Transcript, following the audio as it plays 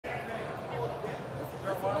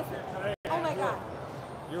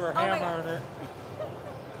You were hammering it.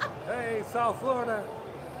 Hey, South Florida.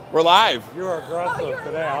 We're live. You were aggressive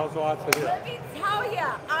today. I was watching it. Let me tell you,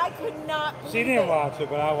 I could not believe She didn't it. watch it,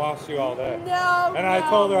 but I watched you all day. No, And I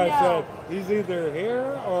told her, I said, he's either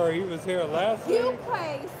here or he was here last week. You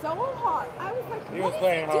play so hard. I was like, He what was is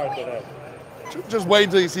playing he hard doing? today. Just wait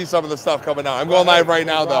until you see some of the stuff coming out. I'm going live right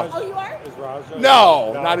now, though. Oh, you are? Is Raja?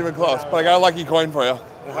 No, not even close. But I got a lucky coin for you.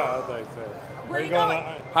 No, I think so. Where Are you going?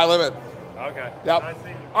 High limit. Okay. Yep. Nice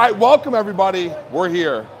seeing you. All right, welcome everybody. We're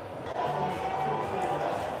here.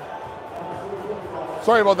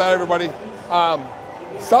 Sorry about that, everybody.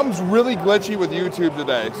 Something's really glitchy with YouTube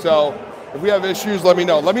today. So if we have issues, let me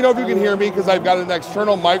know. Let me know if you can hear me because I've got an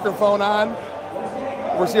external microphone on.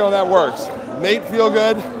 We'll see how that works. Nate, feel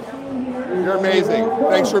good? You're amazing.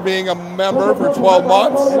 Thanks for being a member for 12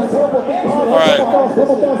 months. All right.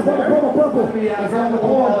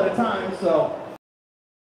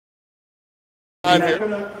 On here.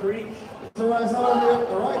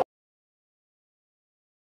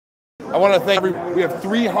 I want to thank we have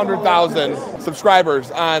 300,000 subscribers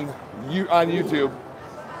on YouTube.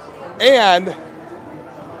 And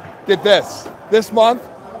get this month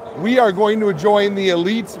we are going to join the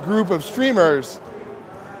elite group of streamers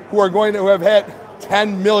who are going to have hit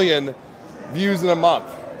 10 million views in a month.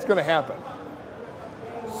 It's going to happen.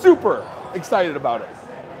 Super excited about it.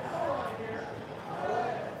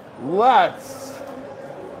 Let's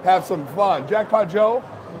have some fun. Jackpot Joe,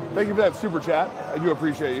 thank you for that super chat. I do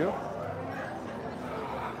appreciate you.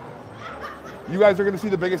 You guys are going to see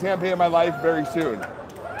the biggest hand pay in my life very soon.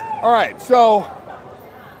 All right, so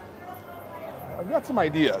I've got some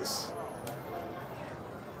ideas.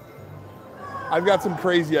 I've got some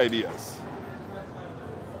crazy ideas.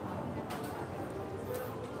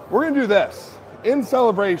 We're going to do this in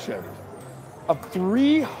celebration of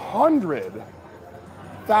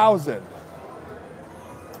 300,000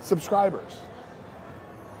 subscribers.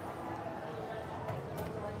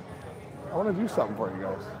 I want to do something for you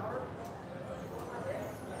guys.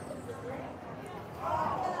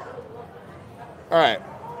 All right.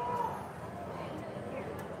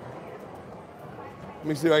 Let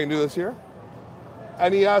me see if I can do this here.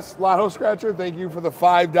 NES Lotto Scratcher, thank you for the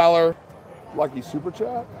 $5 lucky super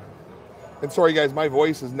chat. And sorry guys, my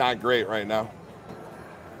voice is not great right now.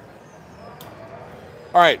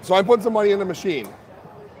 All right, so I'm putting some money in the machine.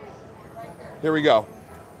 Here we go.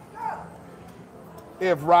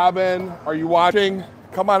 If Robin, are you watching?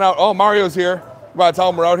 Come on out. Oh, Mario's here. You want to tell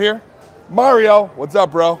him we're out here? Mario, what's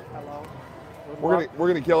up, bro? Hello. We're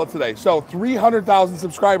gonna kill it today. So 300,000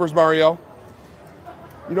 subscribers, Mario.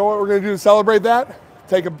 You know what we're gonna do to celebrate that?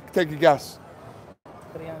 Take a guess.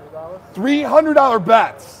 $300. $300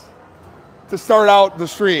 bets to start out the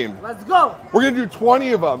stream. Let's go. We're gonna do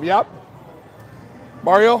 20 of them. Yep.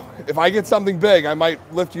 Mario, if I get something big, I might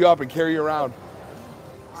lift you up and carry you around.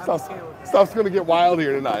 Stuff's gonna get wild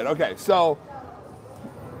here tonight. Okay, so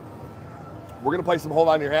we're gonna play some Hold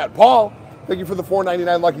On to Your Hat. Paul, thank you for the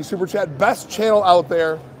 $4.99 lucky super chat. Best channel out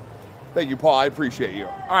there. Thank you, Paul. I appreciate you.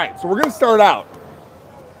 All right, so we're gonna start out.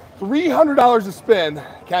 $300 to spin.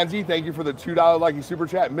 Kenzie, thank you for the $2 lucky super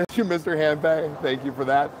chat. Miss you, Mr. Handpay. Thank you for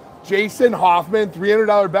that. Jason Hoffman,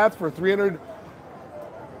 $300 bets for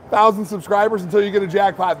 300,000 subscribers until you get a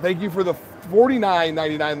jackpot. Thank you for the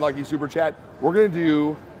 $49.99 lucky super chat. We're gonna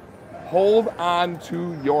do Hold On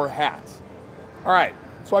to Your Hat. All right,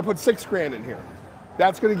 so I put $6 grand in here.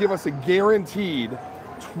 That's gonna give us a guaranteed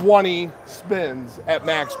 20 spins at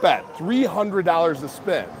max bet. $300 a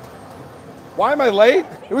spin. Why am I late?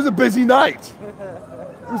 It was a busy night. It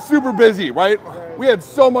was super busy, right? We had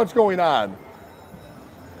so much going on.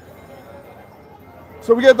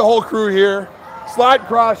 So we got the whole crew here. Slot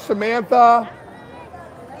Crush, Samantha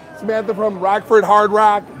from Rockford Hard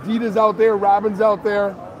Rock. Dita's out there, Robin's out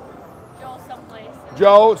there. Joe someplace.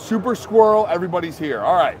 Joe, Super Squirrel, everybody's here.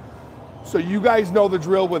 All right. So you guys know the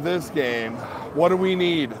drill with this game. What do we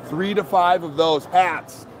need? 3 to 5 of those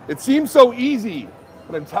hats. It seems so easy,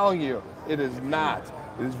 but I'm telling you, it is not.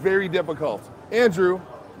 It is very difficult. Andrew,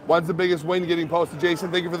 when's the biggest win getting posted?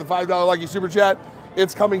 Jason, thank you for the $5 lucky super chat.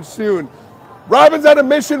 It's coming soon. Robin's on a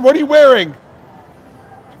mission. What are you wearing?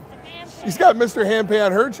 She's got Mr. Handpay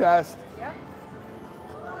on her chest. Yep.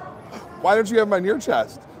 Why don't you have mine on your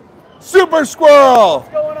chest? Super Squirrel!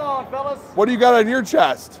 What's going on, fellas? What do you got on your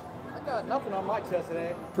chest? I got nothing on my chest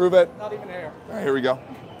today. Prove it. Not even hair. All right, here we go.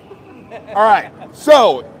 All right,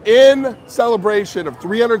 so in celebration of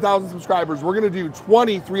 300,000 subscribers, we're gonna do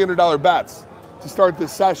 20 $300 bets to start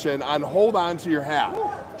this session on Hold On to Your Hat.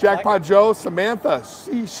 Jackpot Joe, Samantha,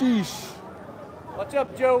 sheesh. What's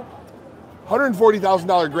up, Joe?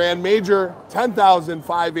 $140,000 grand major,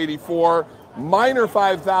 $10,584. Minor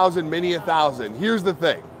 5,000, mini 1,000. Here's the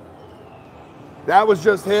thing. That was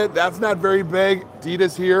just hit. That's not very big.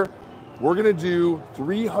 Dita's here. We're gonna do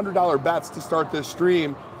 $300 bets to start this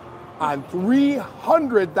stream on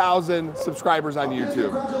 300,000 subscribers on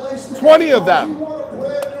YouTube. 20 of them.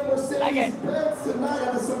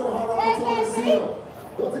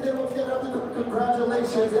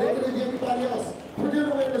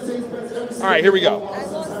 All right, here we go.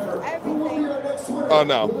 Oh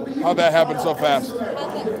no, how'd that happen so fast?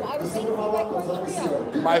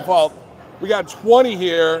 My fault. We got 20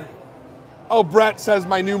 here. Oh, Brett says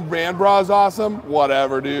my new brand bra is awesome.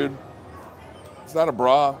 Whatever, dude. It's not a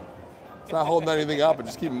bra. It's not holding anything up. It's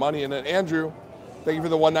just keeping money in it. Andrew, thank you for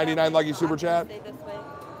the $1.99 lucky super chat.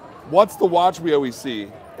 What's the watch we always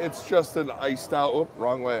see? It's just an iced out, oh,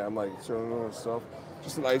 wrong way. I'm like, stuff.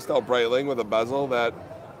 Just an iced out Breitling with a bezel that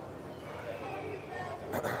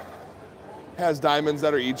has diamonds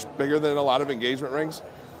that are each bigger than a lot of engagement rings.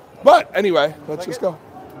 But anyway, let's just go.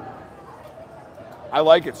 I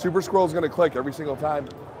like it. Super Scroll's gonna click every single time.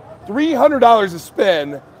 $300 a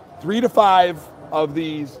spin, 3 to 5 of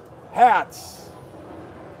these hats.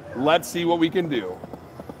 Let's see what we can do.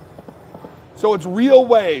 So it's real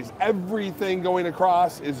ways. Everything going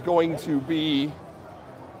across is going to be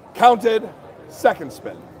counted. Second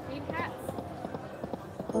spin.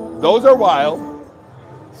 Those are wild.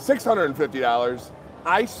 $650.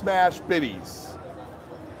 I smash biddies.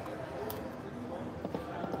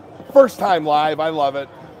 First time live, I love it.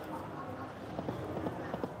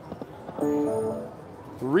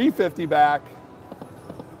 $350 back.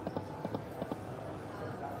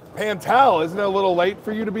 Pantel, isn't it a little late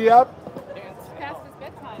for you to be up? It's past his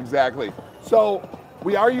bedtime. Exactly. So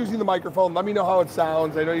we are using the microphone. Let me know how it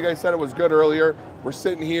sounds. I know you guys said it was good earlier. We're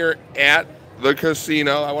sitting here at the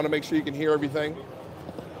casino. I want to make sure you can hear everything.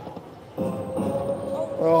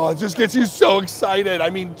 Oh, it just gets you so excited. I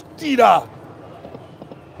mean, Dita.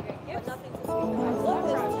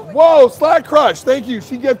 Whoa, Slack Crush, thank you.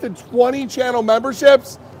 She gifted 20 channel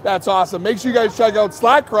memberships. That's awesome. Make sure you guys check out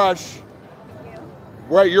Slack Crush.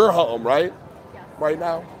 We're at your home, right? Yes. Right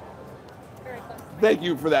now? Very close. Thank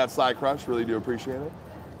you for that, Slack Crush. Really do appreciate it.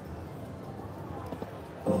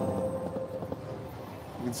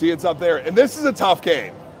 You can see it's up there. And this is a tough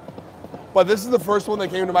game. But this is the first one that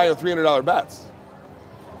came to mind with $300 bets.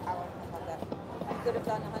 I could have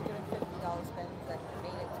done $150 spins and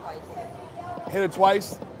made it twice. Hit it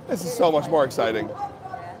twice. This is so much more exciting. Yeah.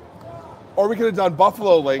 Or we could have done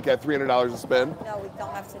Buffalo Link at $300 a spin. No, we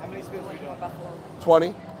don't have to. How many spins are we doing? Buffalo. 20.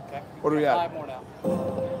 Okay. What are we at? 5 more now.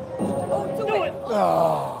 Oh, do it.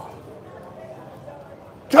 Oh.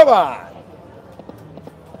 Come on.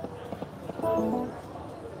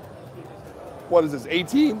 What is this,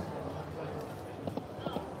 18?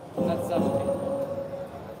 That's 17.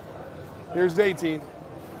 Here's 18.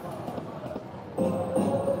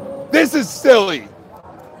 This is silly.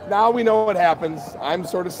 Now we know what happens. I'm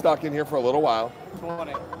sort of stuck in here for a little while.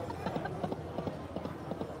 20.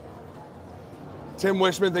 Tim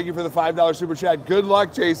Wishman, thank you for the $5 super chat. Good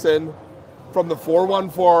luck, Jason, from the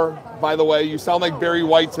 414. By the way, you sound like Barry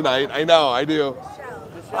White tonight. I know, I do.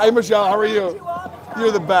 Hi, Michelle. How are you?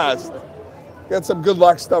 You're the best. Got some good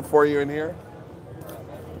luck stuff for you in here.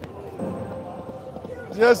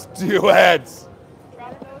 Just do it.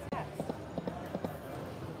 Rather those hats.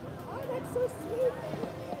 Oh, that's so sweet.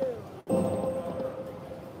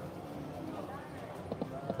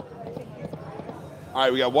 Thank you. All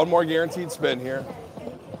right, we got one more guaranteed spin here.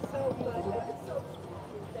 So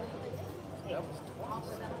good.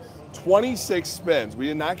 26 spins. We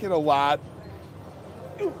did not get a lot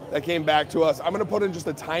that came back to us. I'm going to put in just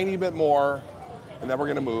a tiny bit more, and then we're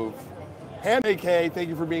going to move. Hand AK, thank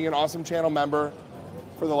you for being an awesome channel member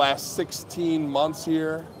for the last 16 months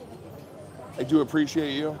here. I do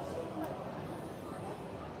appreciate you.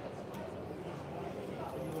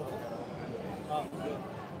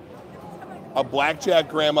 A blackjack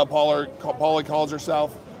grandma, Paula calls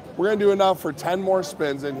herself. We're going to do enough for 10 more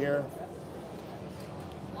spins in here.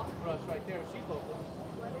 Right there. She's open.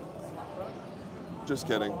 Just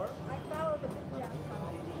kidding.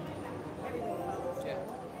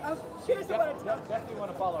 Definitely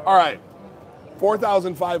want to follow her. All right,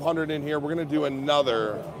 4,500 in here. We're going to do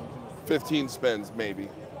another 15 spins, maybe.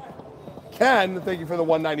 Ken, thank you for the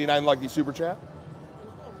 $1.99 lucky super chat.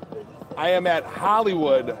 I am at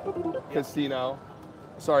Hollywood Casino.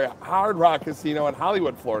 Sorry, Hard Rock Casino in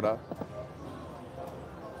Hollywood, Florida.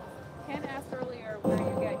 Ken asked earlier where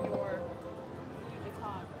you get your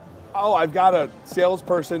baton. Oh, I've got a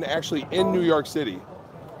salesperson actually in New York City.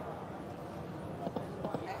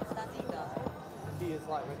 He is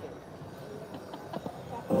live right there.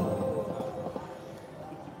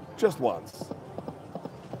 Just once.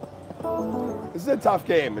 This is a tough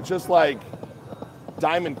game. It's just like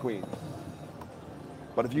Diamond Queen.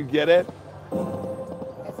 But if you get it, It's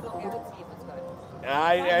no guarantee if it's good.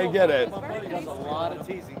 I get it. My buddy does a lot of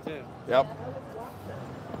teasing too. Yep.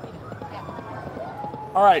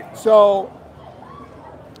 All right, so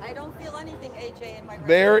I don't feel anything, AJ, in my right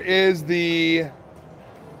there hand. is the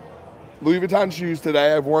Louis Vuitton shoes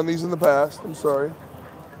today. I've worn these in the past. I'm sorry.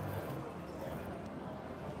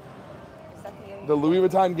 Is that the The Louis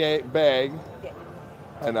Vuitton bag. Yeah.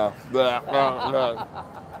 I know. Blah, blah, blah.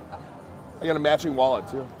 I got a matching wallet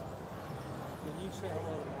too. Can you say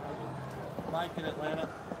hello to Mike in Atlanta?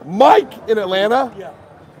 Mike in Atlanta. Yeah.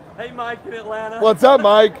 Hey, Mike in Atlanta. What's up,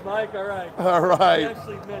 Mike? Mike, all right. All We right.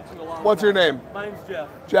 actually met you a long What's your time. name? My name's Jeff.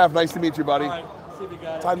 Jeff, nice to meet you, buddy. All right. See if you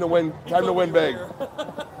got it. Time to win. He Time to told win me you big. were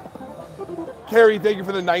here. Carrie, thank you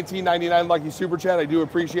for the $19.99 lucky super chat. I do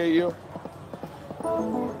appreciate you.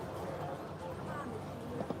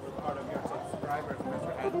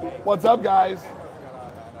 What's up, guys?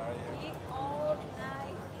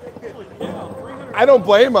 I don't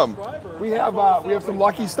blame them. We have some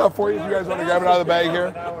lucky stuff for you if you guys want to grab it out of the bag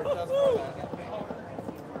here.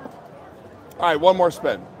 All right, one more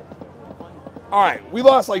spin. All right, we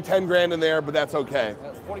lost like 10 grand in there, but that's okay.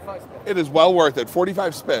 That's 45 spins. It is well worth it.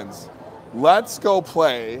 45 spins. Let's go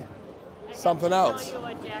play something else. Tell you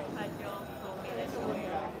what jackpot Joel told me this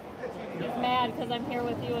year. He's mad because I'm here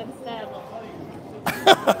with you instead.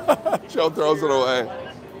 Joe throws it away.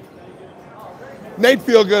 Nate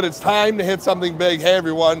Feelgood, it's time to hit something big. Hey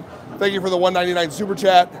everyone, thank you for the $1.99 super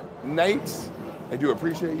chat. Nate, I do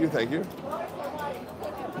appreciate you. Thank you.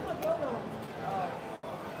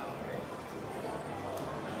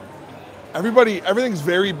 Everybody, everything's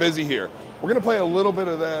very busy here. We're gonna play a little bit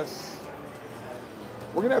of this.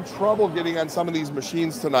 We're gonna have trouble getting on some of these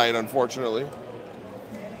machines tonight, unfortunately.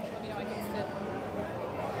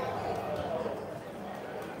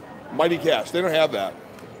 Mighty Cash, they don't have that.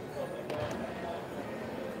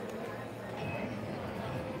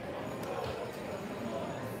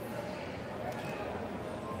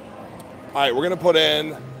 All right, we're gonna put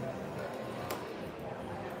in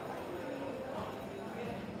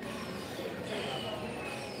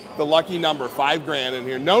the lucky number, 5 grand in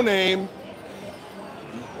here. No name.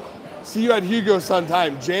 See you at Hugo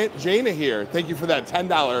sometime. Jana here. Thank you for that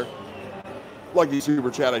 $10 lucky super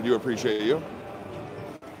chat. I do appreciate you.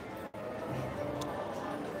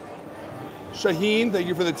 Shaheen, thank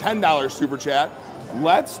you for the $10 super chat.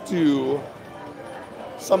 Let's do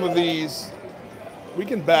some of these. We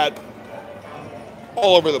can bet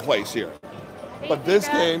all over the place here. But this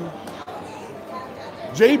game,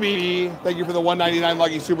 JB, thank you for the $1.99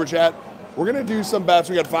 lucky super chat. We're gonna do some bets.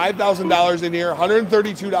 We got $5,000 in here,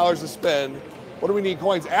 $132 to spend. What do we need?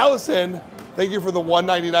 Coins. Allison, thank you for the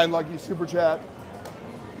 $1.99 lucky super chat.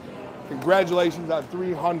 Congratulations on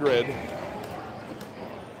 300.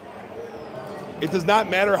 It does not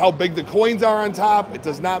matter how big the coins are on top. It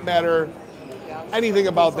does not matter anything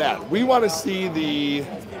about that. We want to see the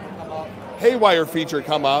haywire feature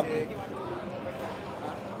come up.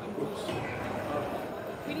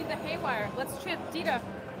 We need the haywire. Let's Dita.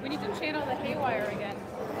 We need to channel the haywire again.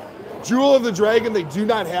 Jewel of the Dragon, they do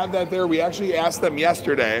not have that there. We actually asked them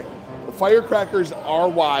yesterday. The firecrackers are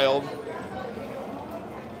wild.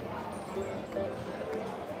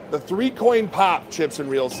 The 3-coin pop, Chips and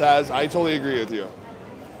Reels says. I totally agree with you.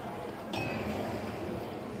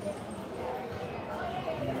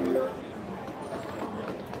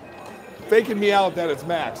 Faking me out that it's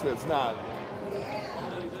max, and it's not.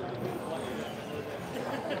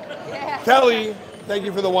 Yeah. Kelly, thank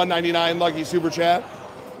you for the $1.99 lucky super chat.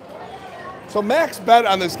 So max bet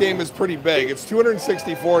on this game is pretty big. It's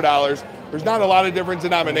 $264. There's not a lot of different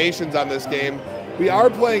denominations on this game. We are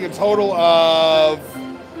playing a total of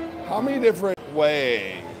how many different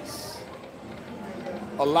ways?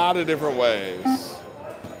 A lot of different ways.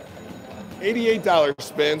 $88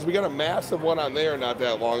 spins. We got a massive one on there not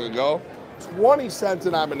that long ago. 20-cent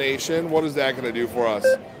denomination. What is that going to do for us?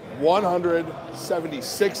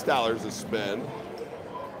 $176 a spin.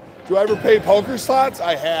 Do I ever pay poker slots?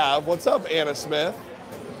 I have. What's up, Anna Smith?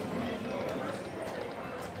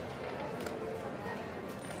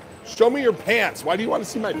 Show me your pants. Why do you want to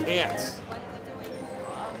see my pants?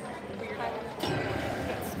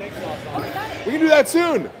 We can do that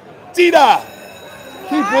soon. Dita!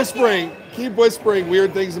 Keep whispering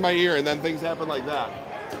weird things in my ear, and then things happen like that.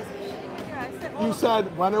 Yeah, I said, You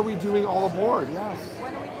said, when are we doing all aboard? Yes.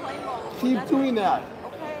 when are we playing ball? Keep doing that.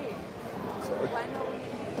 Okay.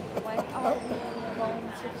 When are we going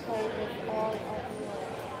to play with all of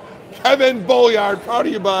you? Kevin Bolliard, proud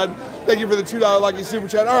of you, bud. Thank you for the $2 lucky super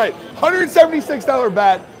chat. All right, $176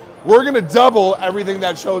 bet. We're gonna double everything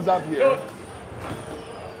that shows up here.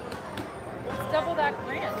 Let's double that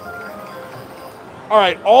grant. All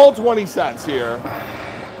right, all 20 cents here.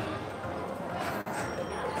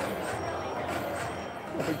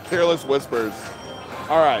 Careless whispers.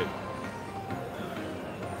 All right.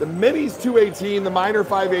 The minis 218, the minor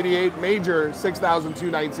 588, major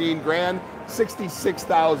 6,219, grand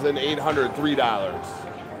 $66,803.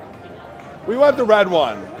 We want the red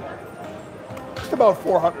one. Just about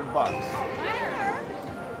 400 bucks.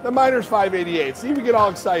 The minor's 588. See, we get all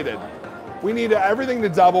excited. We need everything to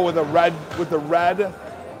double with the red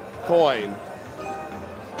coin.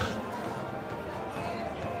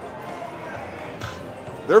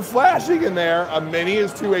 They're flashing in there. A mini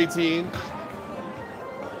is 218.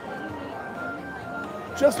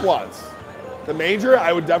 Just once. The major,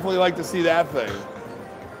 I would definitely like to see that thing.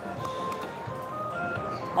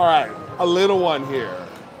 All right, a little one here.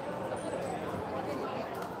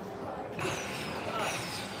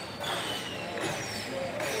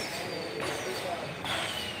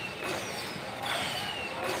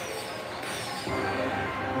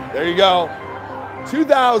 There you go.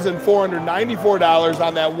 $2,494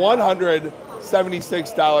 on that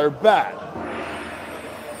 $176 bet.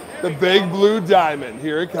 The big blue diamond,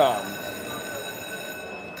 here it comes.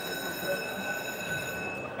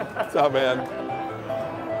 What's up, man?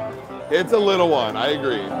 It's a little one, I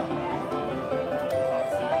agree.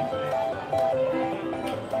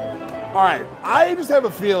 All right, I just have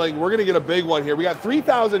a feeling we're gonna get a big one here. We got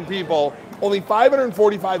 3,000 people, only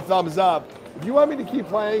 545 thumbs up. If you want me to keep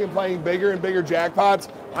playing and playing bigger and bigger jackpots,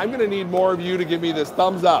 I'm gonna need more of you to give me this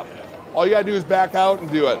thumbs up. All you gotta do is back out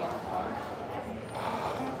and do it.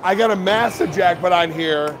 I got a massive jackpot on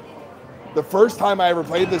here. The first time I ever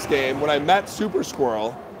played this game, when I met Super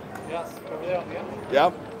Squirrel. Yes, over there. Yeah.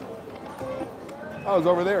 Yep. I was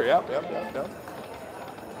over there, yep.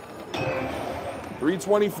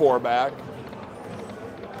 324 back.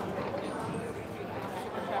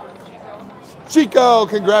 Chico,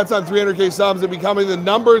 congrats on 300K subs and becoming the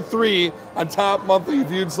 #3 on top monthly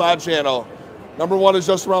viewed slot channel. #1 is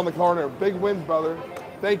just around the corner. Big wins, brother.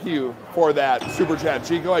 Thank you for that super chat,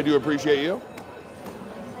 Chico. I do appreciate you.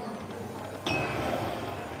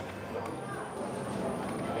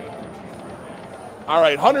 All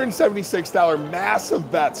right, $176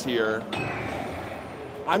 massive bets here.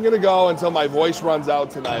 I'm gonna go until my voice runs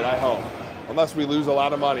out tonight, I hope. Unless we lose a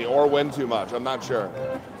lot of money or win too much, I'm not sure.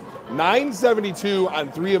 972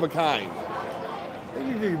 on 3 of a kind. I think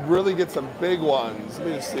you could really get some big ones. Let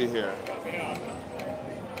me just see here.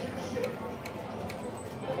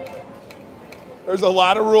 There's a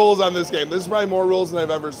lot of rules on this game. This is probably more rules than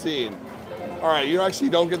I've ever seen. All right, you actually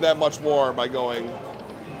don't get that much more by going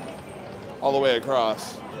all the way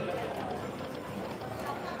across.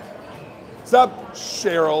 What's up,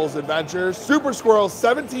 Cheryl's Adventures? Super Squirrel,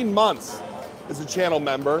 17 months is a channel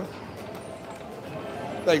member.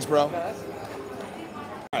 Thanks, bro. All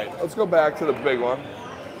right, let's go back to the big one.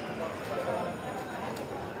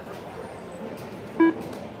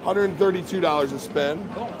 $132 a spin.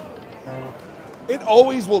 It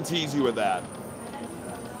always will tease you with that.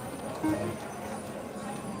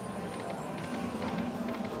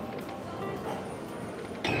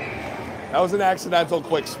 That was an accidental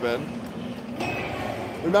quick spin.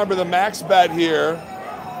 Remember the max bet here,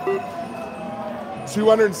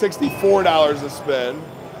 $264 a spin.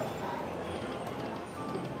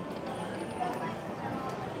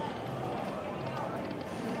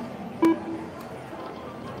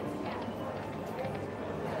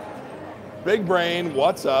 Big brain,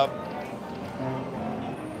 what's up?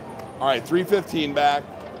 All right, 315 back.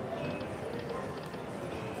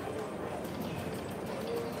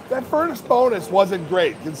 That first bonus wasn't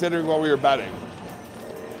great considering what we were betting.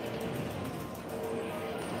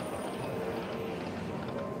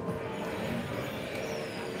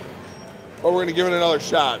 But we're gonna give it another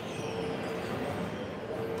shot.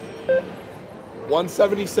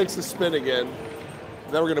 176 a spin again.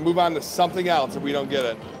 And then we're gonna move on to something else if we don't get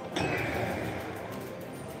it.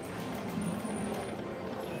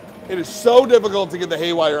 It is so difficult to get the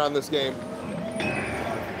haywire on this game.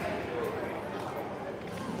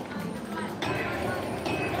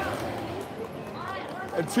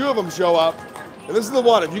 And 2 of them show up. And this is the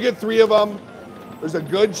one. If you get 3 of them, there's a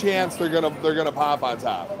good chance they're gonna pop on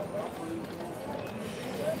top.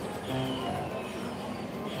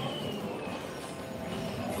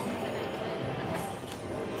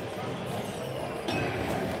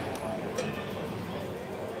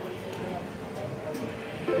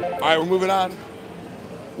 All right, we're moving on.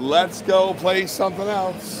 Let's go play something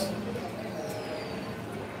else.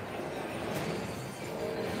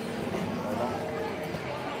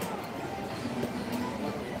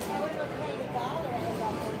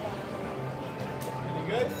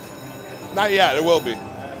 Not yet, it will be.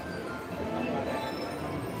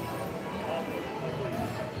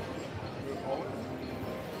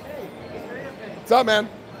 What's up, man?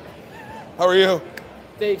 How are you?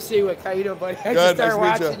 Dave Seawick, how you doing, buddy? I Good, just started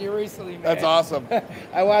nice to meet watching you recently, man. That's awesome.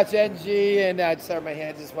 I watch NG and I start my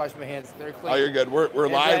hands, just wash my hands. They're clean. Oh, you're good. We're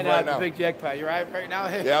And live then, right the now. big jackpot. You right now?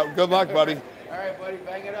 Yeah, good luck, buddy. All right, buddy,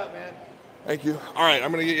 bang it up, man. Thank you. All right,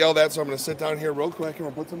 I'm going to get yelled at, so I'm going to sit down here real quick and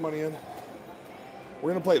we'll put some money in.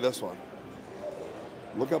 We're going to play this one.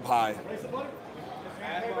 Look up high.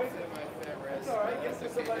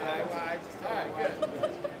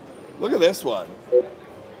 Look at this one.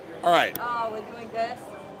 All right. Oh, we're doing this?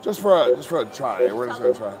 Just for a try. We're just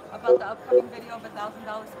going to try. About the upcoming video of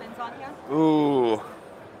 $1,000 spins on here? Ooh.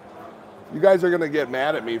 You guys are going to get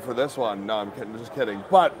mad at me for this one. No, I'm kidding. Just kidding.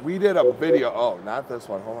 But we did a video. Oh, not this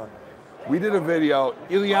one. Hold on. We did a video.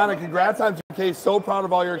 Ileana, congrats on 2K. So proud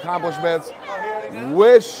of all your accomplishments.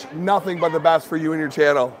 Wish nothing but the best for you and your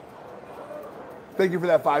channel. Thank you for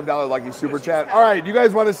that $5 lucky super chat. All right, you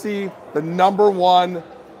guys want to see the #1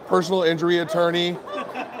 personal injury attorney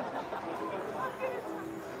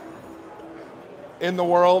in the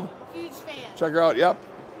world? Huge fan. Check her out. Yep.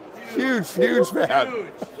 Huge fan. Huge fan.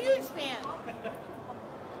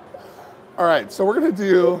 All right, so we're going to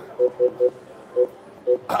do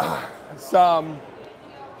some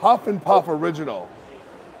Huff and Puff original.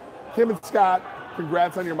 Kim and Scott,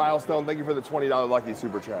 congrats on your milestone. Thank you for the $20 lucky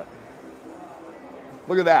super chat.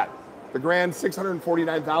 Look at that. The grand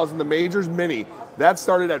 $649,000. The Majors Mini. That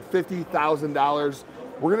started at $50,000.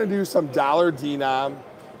 We're going to do some dollar denom.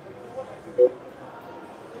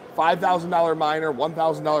 $5,000 minor,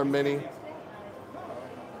 $1,000 mini.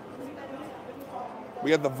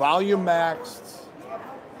 We have the volume maxed.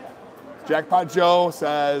 Jackpot Joe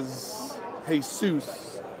says,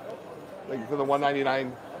 Jesus. Thank you for the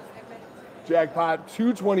 $199. Jackpot,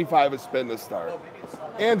 $225 a spin to start.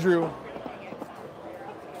 Andrew,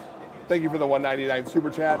 thank you for the $199 super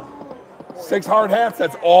chat. 6 hard hats,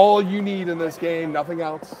 that's all you need in this game, nothing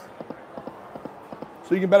else.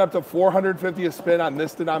 So you can bet up to $450 a spin on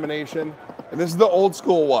this denomination. And this is the old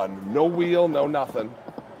school one. No wheel, no nothing.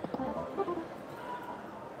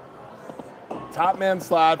 Top man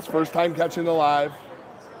slots, first time catching the live.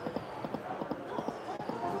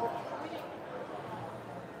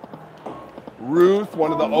 Ruth,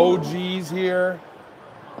 one of the OGs here.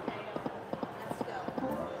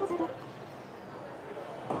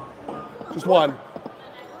 Just one.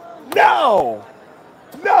 No!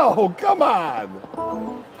 No, come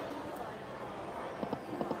on.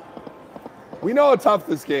 We know how tough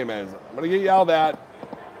this game is. I'm going to get yelled at.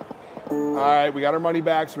 All right, we got our money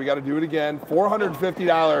back, so we got to do it again.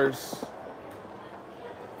 $450.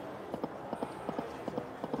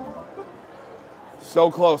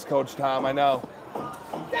 So close, Coach Tom, I know.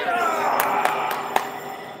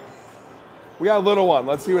 We got a little one.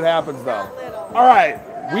 Let's see what happens, though. All right,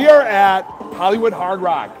 we are at Hollywood Hard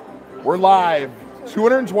Rock. We're live.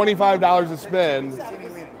 $225 a spin.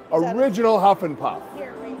 Original Huff and Puff.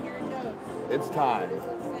 It's time.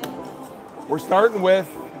 We're starting with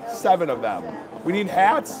 7 of them. We need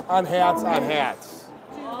hats on hats on hats.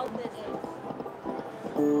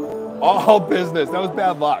 All business. That was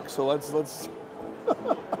bad luck. So let's.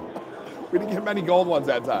 We didn't get many gold ones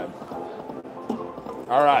that time.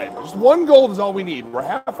 All right, just 1 gold is all we need. We're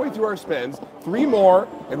halfway through our spins. 3 more,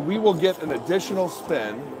 and we will get an additional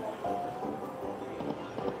spin.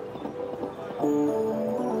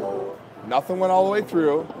 Nothing went all the way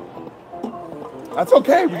through. That's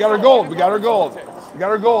okay. We got our gold. We got our gold. We got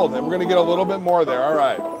our gold, and we're going to get a little bit more there. All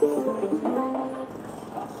right. All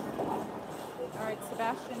right,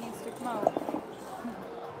 Sebastian needs to come out.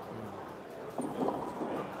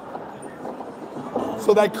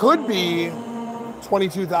 So that could be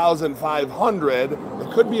 22,500.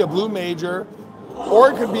 It could be a blue major,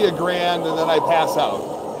 or it could be a grand, and then I pass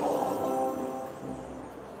out.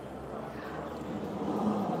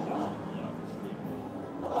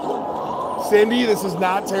 Cindy, this is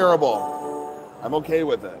not terrible. I'm okay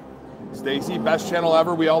with it. Stacy, best channel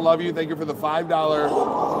ever. We all love you. Thank you for the $5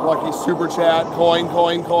 lucky super chat. Coin.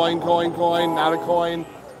 Not a coin.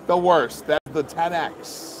 The worst. That's the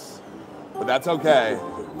 10X. But that's okay.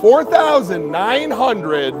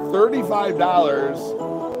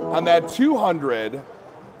 $4,935 on that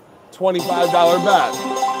 $225 bet.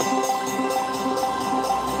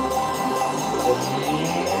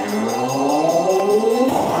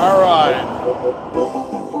 All right.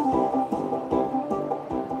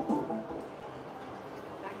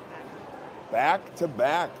 Back to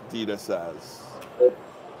back, Dita says.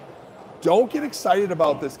 Don't get excited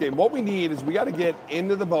about this game. What we need is we got to get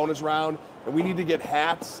into the bonus round, and we need to get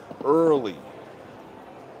hats early.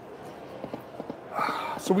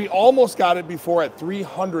 So we almost got it before at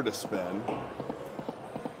 300 a spin.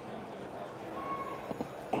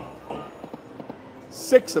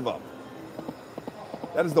 6 of them.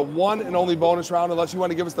 That is the one and only bonus round, unless you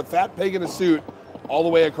want to give us the fat pig in a suit all the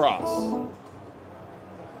way across.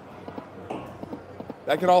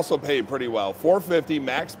 That can also pay pretty well. 450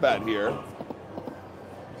 max bet here.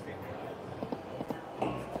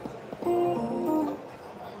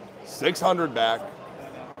 $600 back.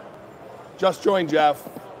 Just joined Jeff.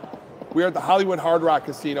 We are at the Hollywood Hard Rock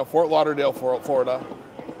Casino, Fort Lauderdale, Florida.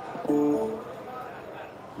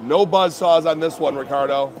 No buzzsaws on this one,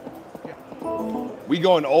 Ricardo. We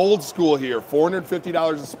going old school here,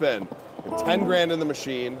 $450 a spin. 10 grand in the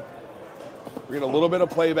machine. We're getting a little bit of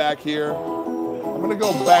playback here. I'm gonna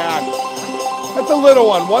go back. That's a little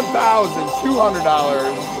one,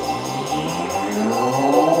 $1,200.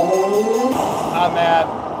 On that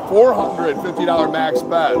 $450 max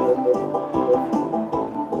bet.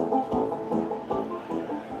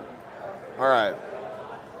 All right.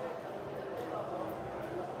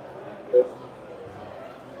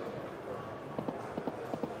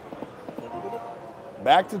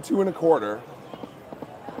 Back to 2 1/4.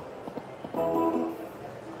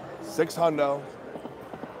 600.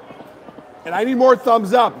 And I need more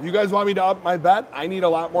thumbs up. If you guys want me to up my bet, I need a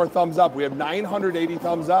lot more thumbs up. We have 980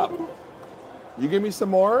 thumbs up. You give me some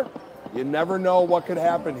more, you never know what could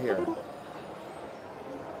happen here.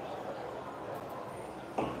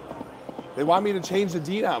 They want me to change the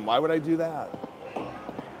denom. Why would I do that?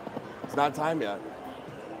 It's not time yet.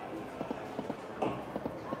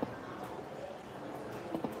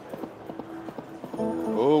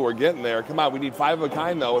 Oh, we're getting there. Come on, we need 5 of a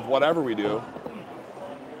kind though with whatever we do.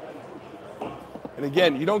 And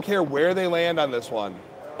again, you don't care where they land on this one.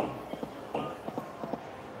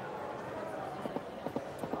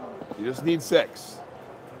 You just need 6.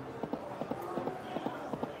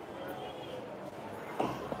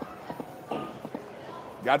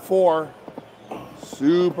 Got 4.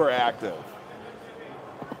 Super active.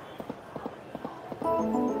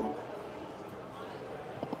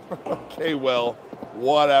 Okay, Will.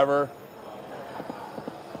 Whatever.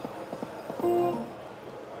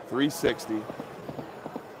 360.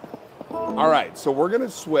 All right, so we're going to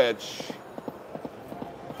switch.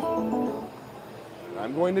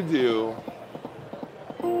 I'm going to do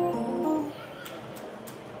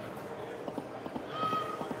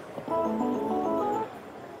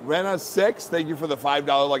Rena 6. Thank you for the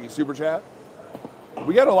 $5 lucky super chat.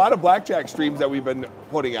 We got a lot of blackjack streams that we've been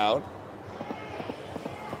putting out.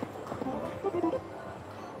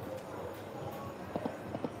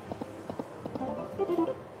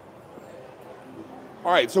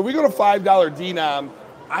 All right, so we go to $5 denom.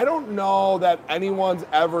 I don't know that anyone's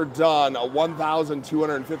ever done a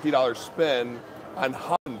 $1,250 spin on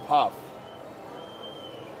Hunt and Puff.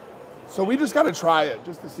 So we just got to try it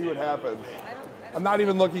just to see what happens. I'm not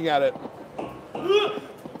even looking at it.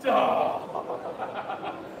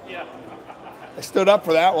 I stood up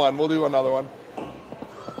for that one. We'll do another one.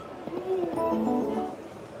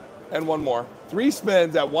 And one more. 3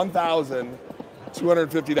 spins at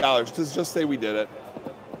 $1,250. Just say we did it.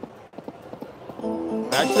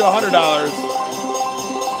 Back to $100.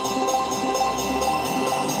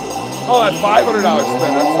 Oh, that's $500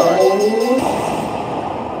 spin. I'm sorry.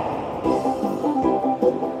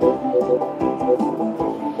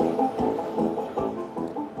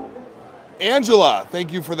 Angela,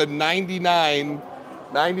 thank you for the $99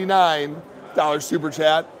 super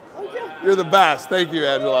chat. You're the best. Thank you,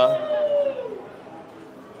 Angela.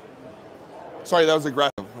 Sorry, that was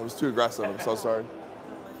aggressive. I was too aggressive. I'm so sorry.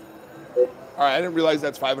 All right, I didn't realize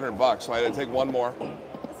that's $500, so I had to take one more.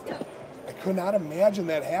 I could not imagine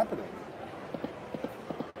that happening.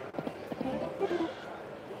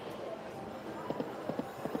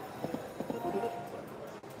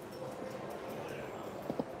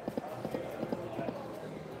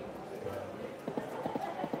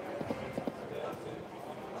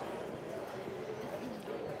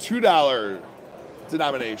 $2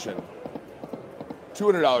 denomination.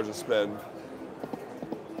 $200 a spin.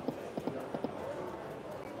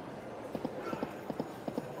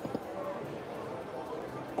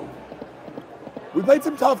 We played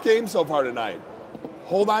some tough games so far tonight.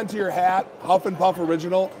 Hold on to your hat. Huff and Puff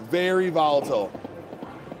original. Very volatile.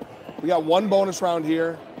 We got one bonus round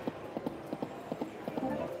here.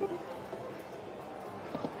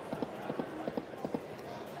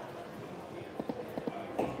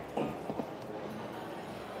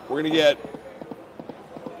 We're going to get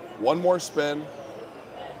one more spin.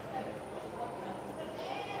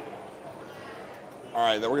 All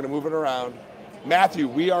right, then we're going to move it around. Matthew,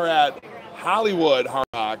 we are at Hollywood Hard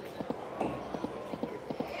Rock.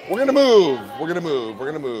 We're gonna move. We're gonna move. We're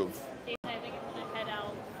gonna move. I think I'm gonna head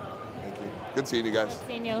out. Thank you. Good seeing you guys.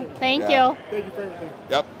 Seeing you. Thank Yeah. you. Thank you for everything.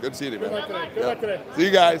 Yep. Good seeing you, man. Good luck today. Good Yep. luck today. See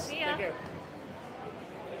you guys. See ya. Take care.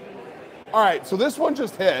 All right. So this one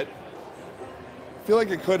just hit. I feel like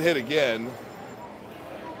it could hit again.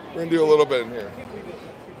 We're gonna do a little bit in here.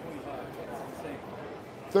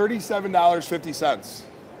 $37.50.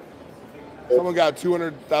 Someone got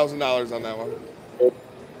 $200,000 on that one. Where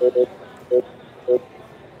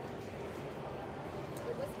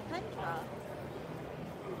was Kendra?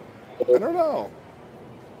 I don't know.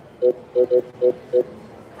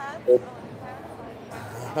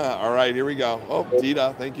 All right, here we go. Oh,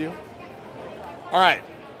 Dita, thank you. All right.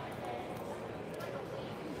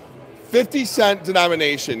 50-cent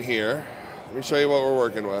denomination here. Let me show you what we're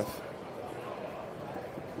working with.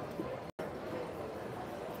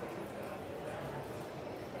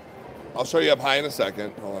 I'll show you up high in a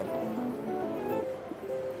second. Hold on.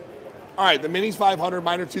 All right, the mini's 500,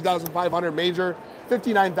 minor 2,500, major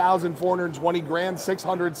 59,420, grand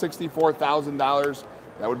 $664,000.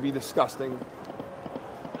 That would be disgusting.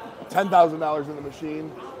 $10,000 in the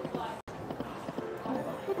machine.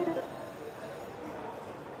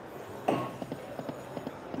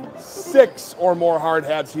 Six or more hard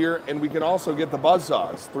hats here, and we can also get the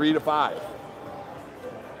buzzsaws, 3 to 5.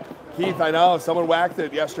 Keith, I know someone whacked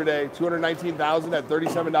it yesterday, $219,000 at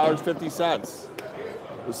 $37.50.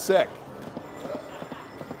 It was sick.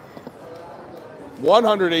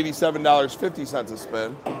 $187.50 a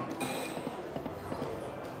spin.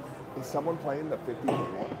 Is someone playing the 50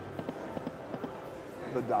 one?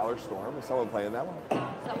 The Dollar Storm? Is someone playing that one?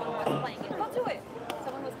 Someone was playing it. Go to it.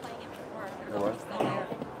 Someone was playing it before. I don't know if it's still there.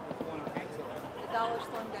 The Dollar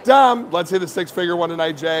Storm guy. Dom, let's hit a six-figure one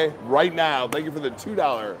tonight, Jay. Right now. Thank you for the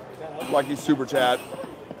 $2 lucky super chat.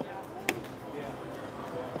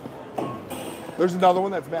 There's another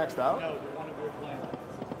one that's maxed out?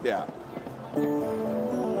 Yeah.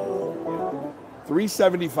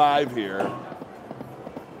 375 here.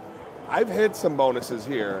 I've hit some bonuses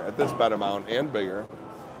here at this bet amount and bigger.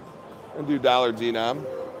 And do dollar denom.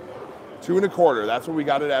 2 1/4. That's what we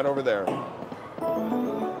got it at over there.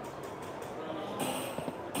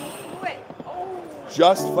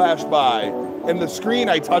 Just flashed by. And the screen,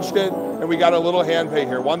 I touched it, and we got a little hand pay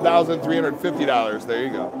here. $1,350. There you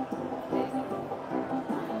go.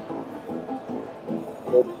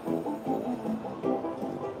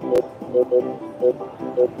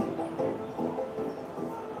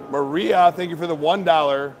 Maria, thank you for the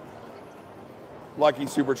 $1 lucky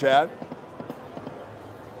super chat.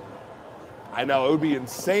 I know, it would be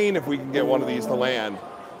insane if we can get one of these to land.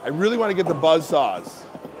 I really want to get the buzzsaws.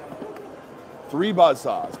 3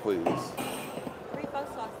 buzzsaws, please. 3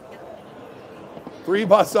 buzzsaws to get the mini. 3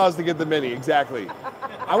 buzzsaws to get the mini, exactly.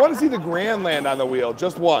 I want to see the grand land on the wheel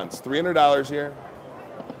just once. $300 here.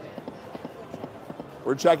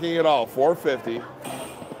 We're checking it all. $450.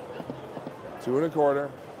 2 1/4.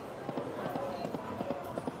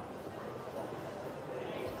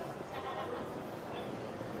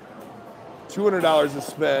 $200 a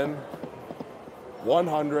spin.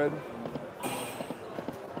 100.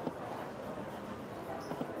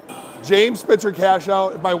 James Spitzer cash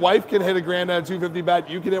out. If my wife can hit a grand on a 250 bet,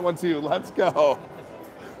 you can hit one too. Let's go.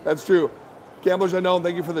 That's true. Gamblers Unknown,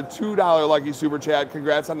 thank you for the $2 lucky super chat.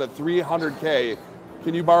 Congrats on the 300K.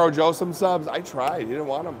 Can you borrow Joe some subs? I tried. He didn't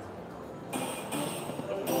want them.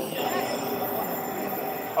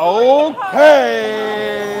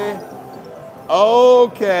 Okay.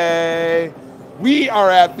 Okay. We are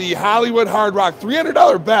at the Hollywood Hard Rock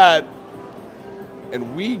 $300 bet,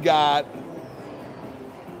 and we got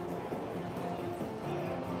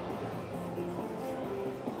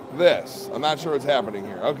this. I'm not sure what's happening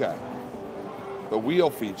here. Okay. The wheel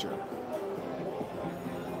feature.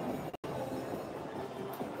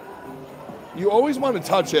 You always want to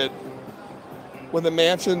touch it when the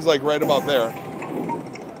mansion's like right about there.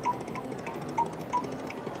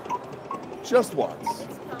 Just once.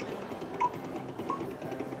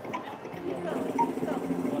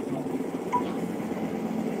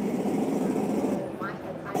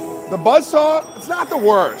 The buzzsaw, it's not the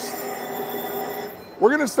worst. We're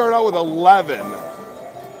going to start out with 11.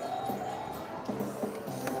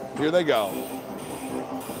 Here they go.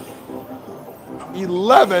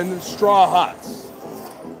 11 straw huts.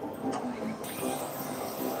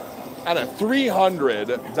 And a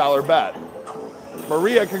 $300 bet.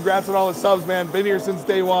 Maria, congrats on all the subs, man. Been here since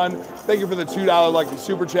day one. Thank you for the $2 lucky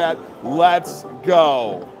super chat. Let's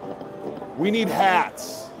go. We need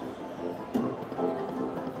hats.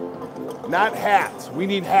 Not hats. We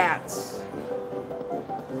need hats.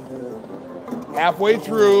 Halfway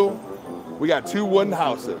through, we got 2 wooden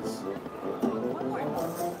houses.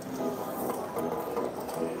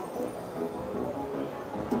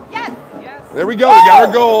 Yes. Yes. There we go. We got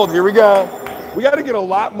our gold. Here we go. We got to get a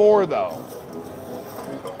lot more, though.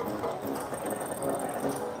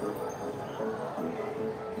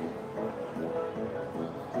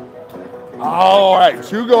 All right,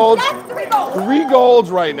 2 golds. Yes, 3 golds. 3 golds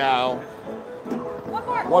right now. One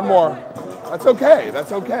more. One more. That's okay.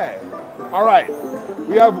 That's okay. All right.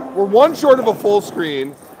 We're 1 short of a full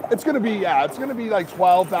screen. It's gonna be like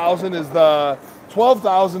 12,000 is the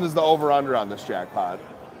over under on this jackpot.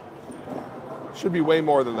 Should be way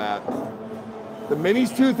more than that. The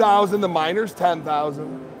mini's 2,000. The minor's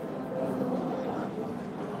 10,000.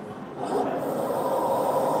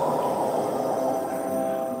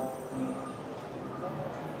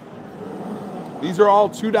 These are all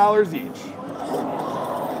 $2 each.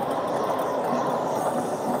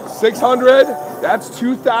 600, that's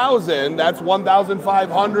 2,000, that's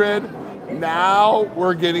 1,500. Now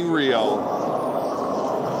we're getting real.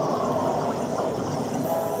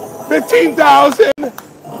 15,000,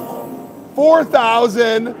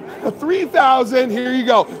 4,000, 3,000, here you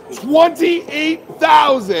go.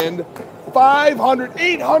 28,500,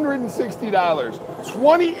 $860.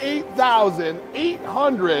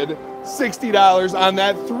 $28,860 on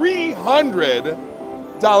that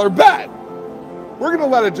 $300 bet. We're gonna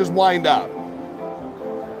let it just wind up.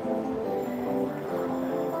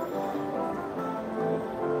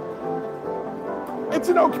 It's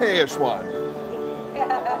an okay-ish one.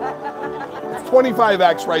 It's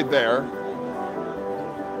 25x right there.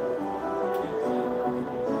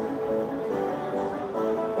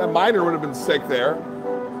 That minor would have been sick there.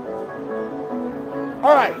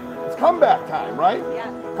 All right, it's comeback time, right?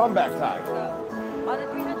 Yeah. Comeback time. On the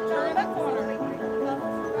 300 turn that corner.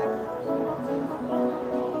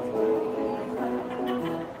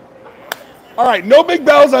 All right, no big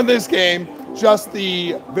bells on this game, just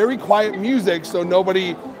the very quiet music so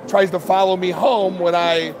nobody tries to follow me home when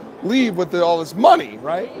I leave with all this money,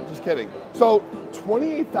 right? Just kidding. So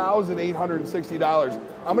 $28,860.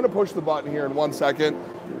 I'm gonna push the button here in 1 second.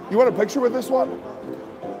 You want a picture with this one?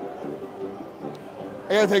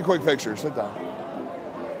 I gotta take a quick picture, sit down.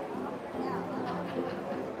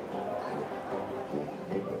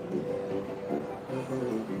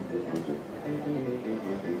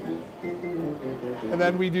 And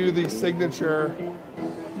then we do the signature.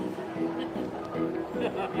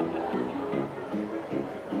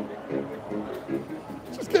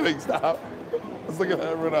 Just kidding, stop. Let's look at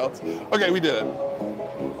everyone else. Okay, we did it.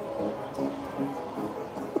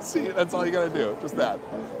 See, that's all you gotta do, just that.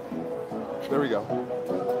 There we go.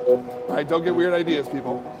 All right, don't get weird ideas,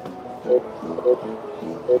 people.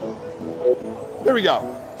 There we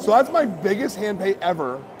go. So that's my biggest hand pay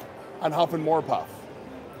ever on Huff and More Puff.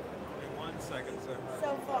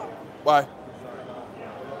 So far. Why?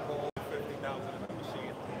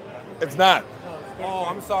 It's not. Oh,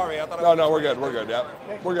 I'm sorry. I thought. No, we're good. We're good. Yeah,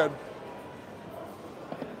 we're good.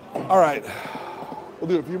 All right, we'll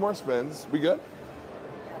do a few more spins. We good?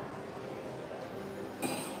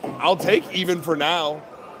 I'll take even for now.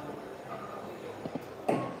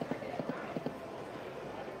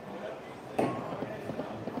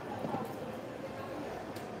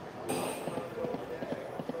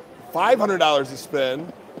 $500 a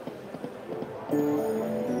spin.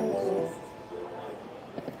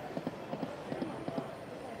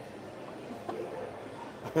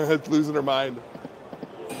 It's losing her mind.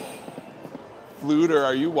 Fluter,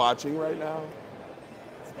 are you watching right now?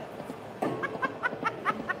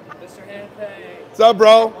 Mr. Handpay. What's up,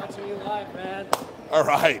 bro? Watching you live, man. All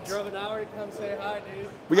right. Drove an hour to come say hi, dude.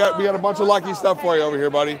 We got a bunch of lucky stuff for you over here,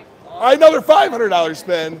 buddy. All right, another $500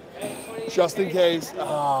 spin, just in case.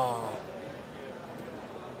 Oh.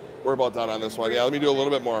 We're about done on this one. Yeah, let me do a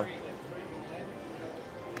little bit more.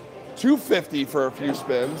 $250 for a few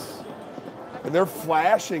spins. And they're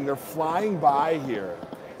flashing, they're flying by here.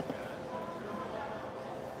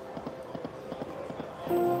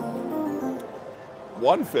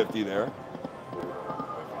 $150 there.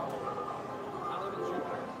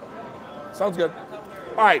 Sounds good.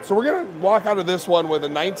 All right, so we're gonna walk out of this one with a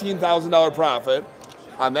 $19,000 profit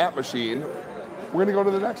on that machine. We're gonna go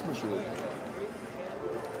to the next machine.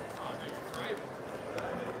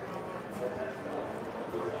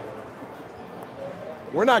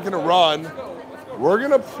 We're not gonna run. We're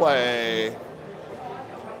gonna play.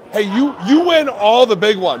 Hey, you win all the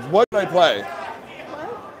big ones. What should I play?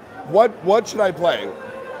 What should I play?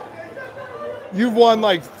 You've won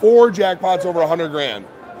like 4 jackpots over 100 grand.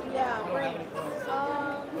 Yeah, right.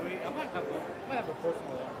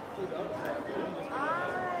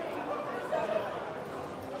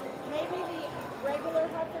 regular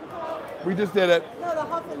Huff and Puff? We just did it. No, the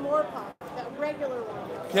Huff and More Puff, the regular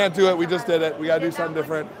one. Can't do it. We just did it. We got to do something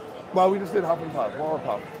different. Well, we just did Huff and Puff, more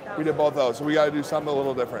Puff. We did both those, so we got to do something a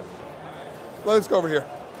little different. Let's go over here.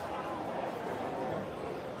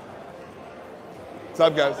 What's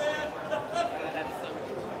up, guys?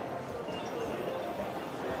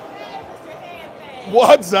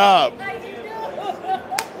 What's up?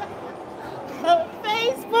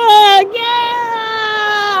 Facebook,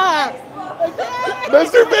 yeah!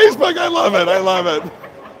 Mr. Facebook, I love it. I love it.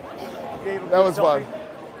 That was fun.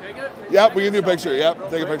 Yep, we can do a picture. Yep,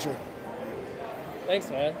 take a picture. Thanks,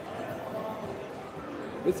 man.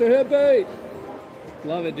 Mr. Handpay.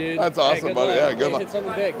 Love it, dude. That's awesome, good buddy. luck. Yeah, good luck. Hit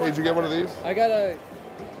something big. Hey, did you get one of these? I got a.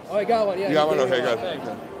 Oh, I got one. Yeah. You got one? gave me Okay, good. Thanks.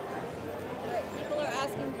 People are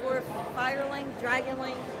asking for Fire Link, Dragon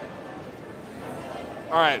Link.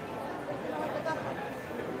 All right.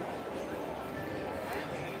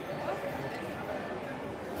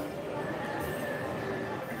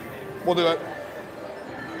 We'll do it.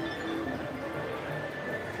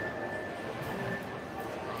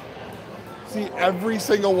 See, every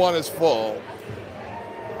single one is full.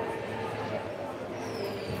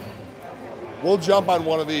 We'll jump on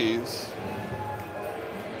one of these.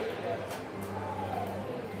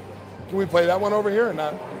 Can we play that one over here or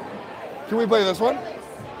not? Can we play this one?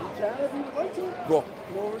 Cool.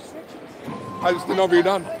 No restrictions. I just didn't know if you're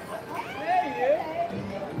done.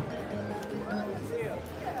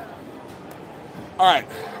 All right,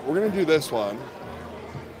 we're gonna do this one.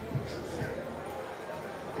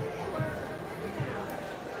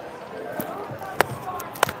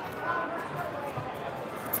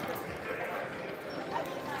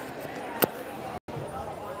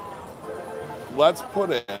 Let's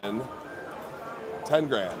put in 10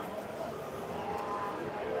 grand.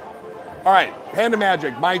 All right, Panda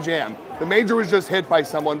Magic, my jam. The major was just hit by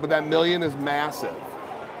someone, but that million is massive.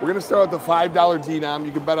 We're gonna start with the $5 denom.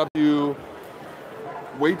 You can bet up to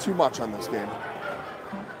way too much on this game.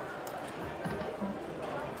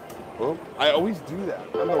 Oh, I always do that.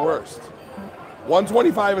 I'm the worst.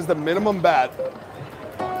 125 is the minimum bet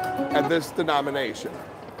at this denomination.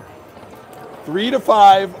 3 to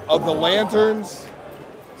 5 of the lanterns,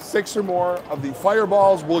 6 or more of the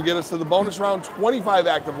fireballs will get us to the bonus round. 25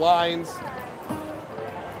 active lines.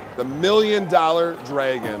 The $1 million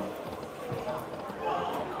dragon.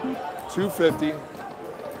 250.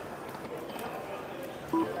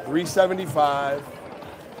 375.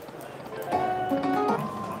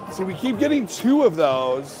 See, we keep getting 2 of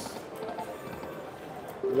those.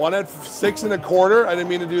 One at 6 1/4. I didn't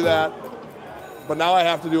mean to do that, but now I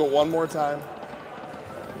have to do it one more time.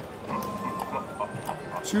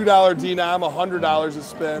 $2 denom, $100 a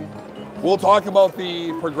spin. We'll talk about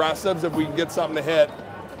the progressives if we can get something to hit.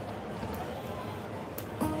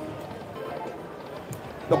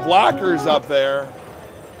 The blockers up there.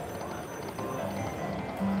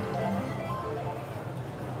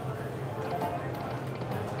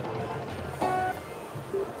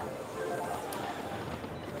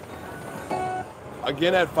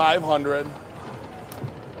 Again at 500.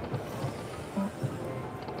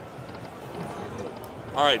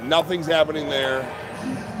 All right, nothing's happening there.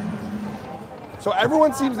 So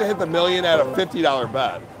everyone seems to hit the million at a $50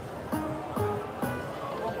 bet.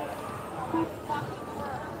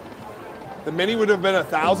 The mini would have been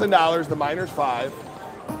 $1,000, the minor's $5.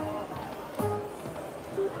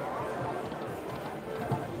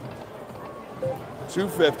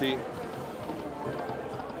 $250.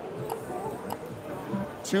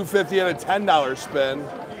 $250 at a $10 spin.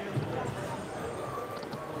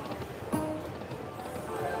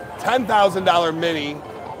 $10,000 mini.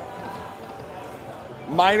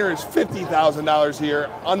 Minor is $50,000 here.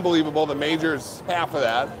 Unbelievable. The major is half of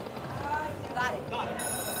that.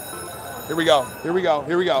 Here we go. Here we go.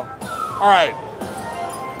 Here we go. All right.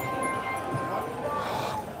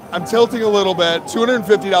 I'm tilting a little bit.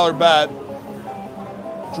 $250 bet.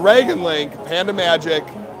 Dragon Link, Panda Magic.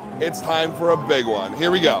 It's time for a big one.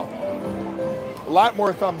 Here we go. A lot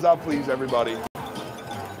more thumbs up, please, everybody.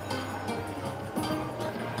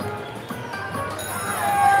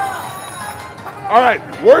 All right,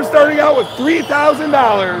 we're starting out with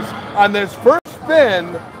 $3,000 on this first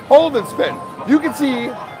spin, hold and spin. You can see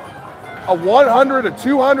a 100, a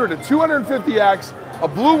 200, a 250X. A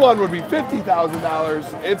blue one would be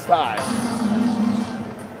 $50,000. It's time.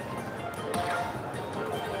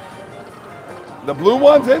 The blue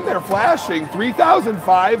one's in there flashing,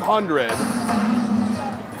 3,500.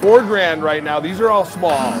 4 grand right now. These are all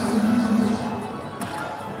small.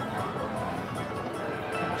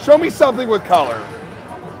 Show me something with color.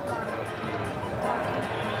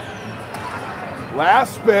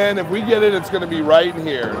 Last spin. If we get it, it's going to be right in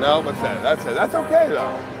here. No, that's it. That's it. That's okay,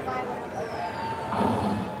 though.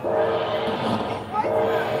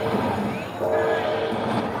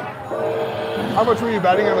 How much were you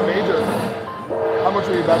betting on the major? How much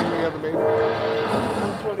were you betting on the major?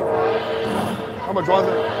 125. How much was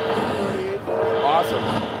it? 38. Awesome.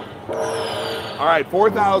 All right,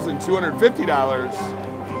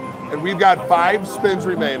 $4,250. And we've got 5 spins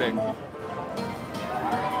remaining.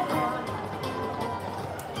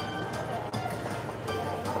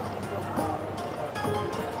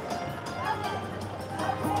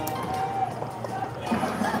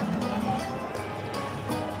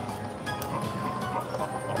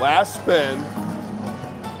 Last spin.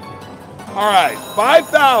 All right,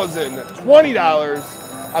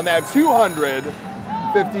 $5,020 on that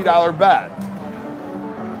 $250 bet.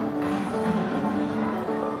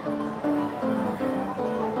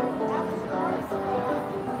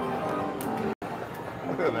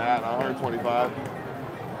 Look at that, 125.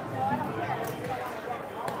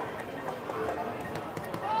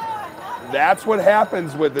 That's what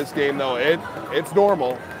happens with this game, though. It's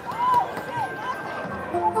normal.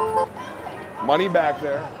 Money back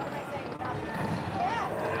there.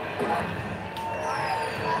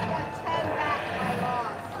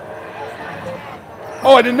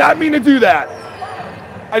 Oh, I did not mean to do that.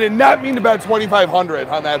 I did not mean to bet 2,500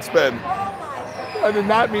 on that spin. I did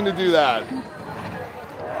not mean to do that.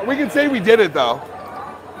 We can say we did it, though.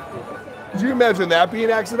 Did you imagine that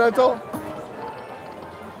being accidental?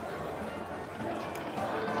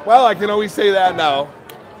 Well, I can always say that now.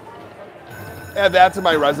 Add that to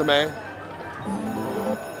my resume.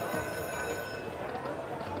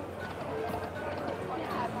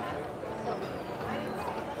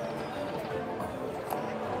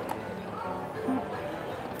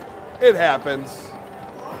 It happens.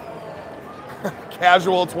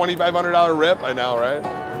 Casual $2,500 rip, I know, right?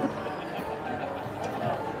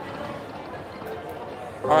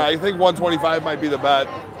 All right, I think 125 might be the bet,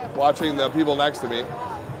 watching the people next to me.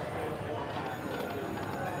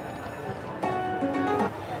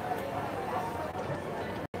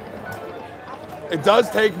 It does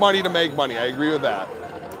take money to make money, I agree with that.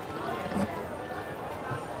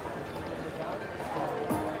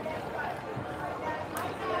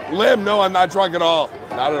 Lim, no, I'm not drunk at all.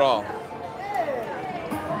 Not at all.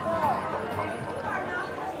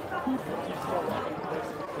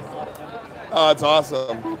 Oh, that's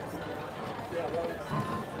awesome.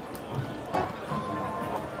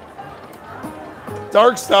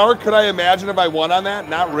 Dark Star, could I imagine if I won on that?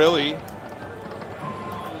 Not really.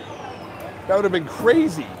 That would have been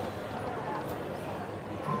crazy.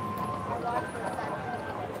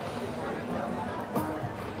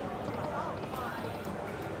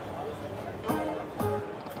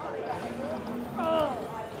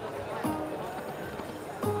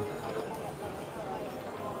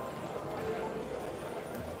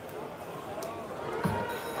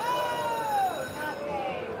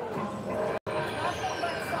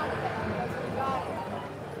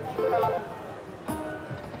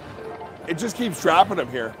 It just keeps dropping them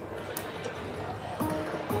here.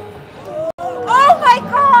 Oh my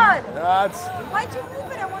God! That's. Why'd you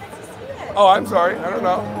move it? I wanted to see it. Oh, I'm sorry. I don't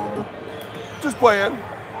know. Just playing.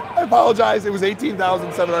 I apologize. It was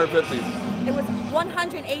 18,750. It was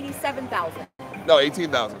 187,000. No,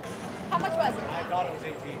 18,000. How much was it? I thought it was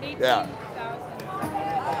 18. Yeah.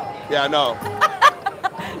 Yeah, no.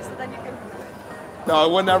 So then you can. No,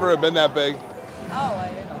 it would never have been that big. Oh, I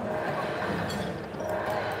didn't know.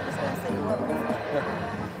 I'm just gonna say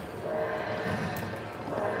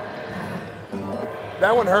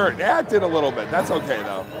That one hurt. Yeah, it did a little bit. That's okay,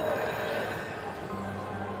 though.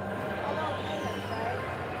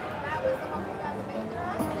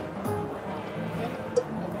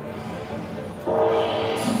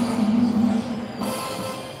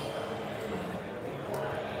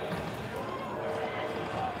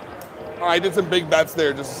 All right, I did some big bets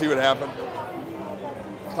there just to see what happened.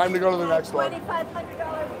 Time to go to the next one.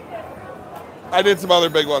 $2,500. I did some other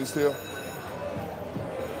big ones, too.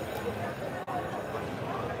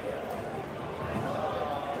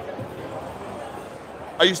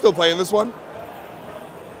 Are you still playing this one?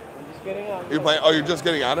 I'm just getting on. You're playing? Oh, you're just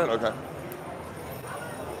getting on it? Okay.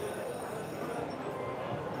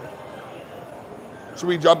 Should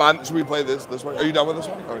we jump on? Should we play this one? Are you done with this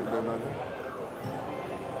one? Oh, you're done with it.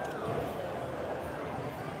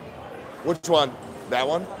 Which one? That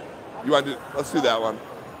one? You want to do? Let's do that one.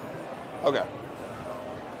 Okay.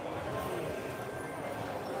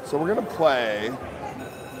 So we're gonna play.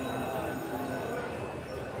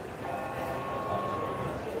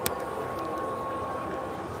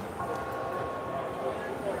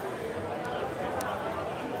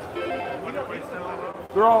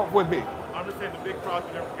 They're all with me. I'm just saying the big crowd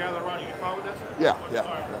you never gather around. You can follow this? Yeah, yeah.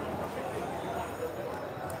 All right.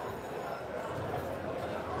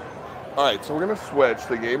 All right, so we're gonna switch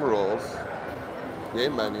the game rules,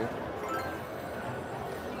 game menu.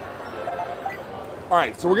 All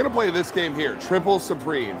right, so we're gonna play this game here, Triple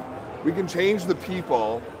Supreme. We can change the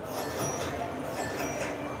people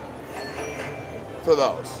for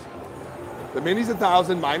those. The mini's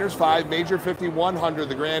 1,000, minor's 5, major 50, 100,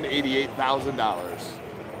 the grand $88,000.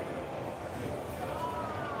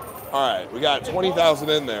 All right, we got 20,000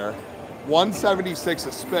 in there, 176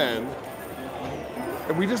 a spin,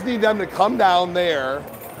 and we just need them to come down there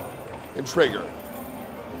and trigger.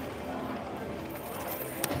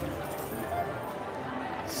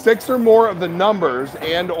 6 or more of the numbers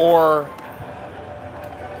and or,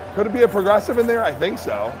 could it be a progressive in there? I think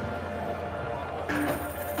so.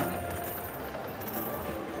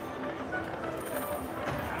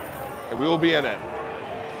 And we will be in it.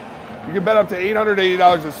 You can bet up to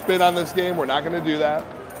 $880 a spin on this game. We're not going to do that.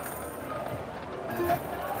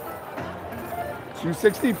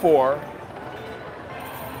 264.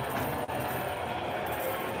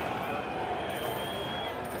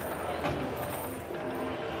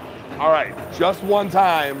 All right, just one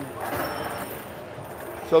time.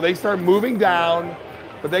 So they start moving down,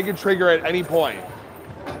 but they can trigger at any point.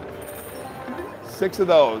 6 of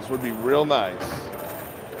those would be real nice.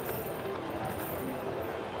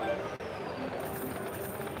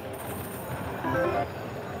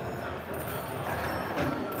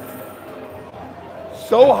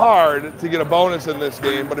 So hard to get a bonus in this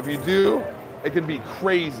game, but if you do, it can be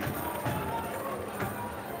crazy.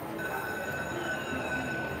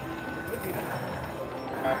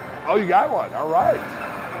 Oh, you got one. All right.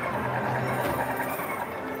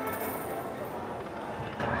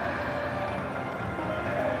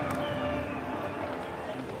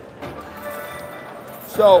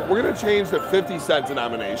 So we're going to change the 50-cent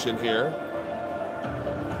denomination here.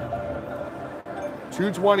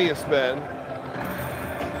 220 a spin.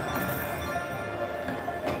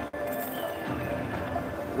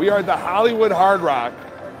 We are at the Hollywood Hard Rock,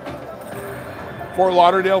 Fort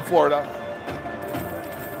Lauderdale, Florida.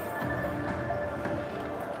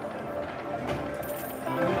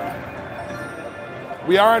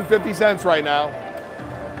 We are on 50 cents right now.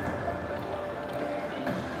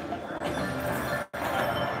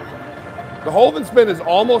 The hold and spin is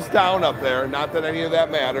almost down up there. Not that any of that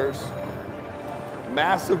matters.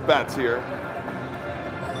 Massive bets here.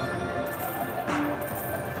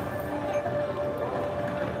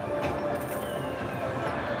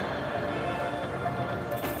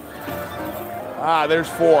 Ah, there's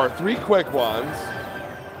 4. 3 quick ones.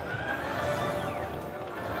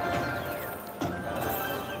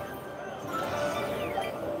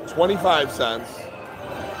 $0.25.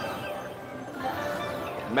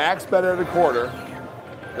 Max bet at a quarter.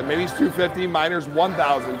 The mini's $250, minor's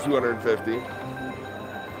 $1,250.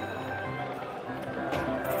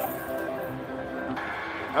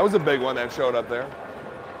 That was a big one that showed up there.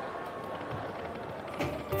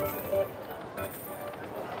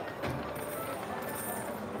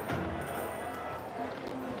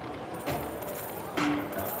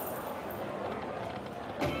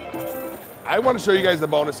 I want to show you guys the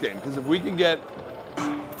bonus game, because if we can get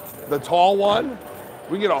the tall one,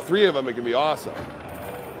 we can get all 3 of them, it can be awesome.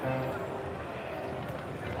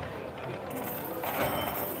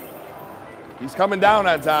 He's coming down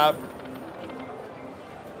on top.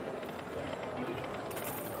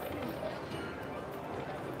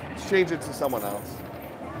 Let's change it to someone else.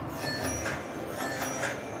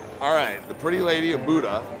 All right, the pretty lady of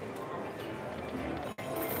Buddha.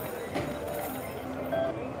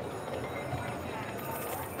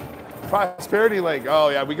 Prosperity Link. Oh,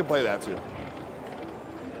 yeah, we can play that too.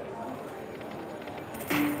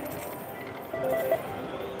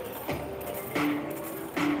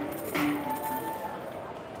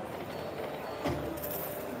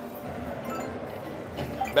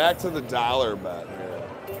 Back to the dollar bet here.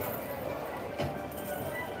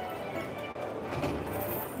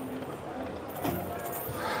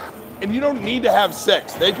 And you don't need to have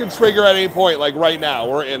 6. They can trigger at any point, like right now.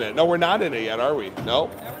 We're in it. No, we're not in it yet, are we?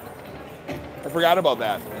 Nope. I forgot about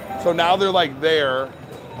that. So now they're like there.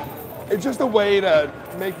 It's just a way to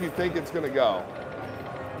make you think it's gonna go.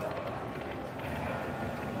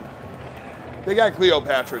 They got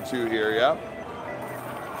Cleopatra too here, yeah?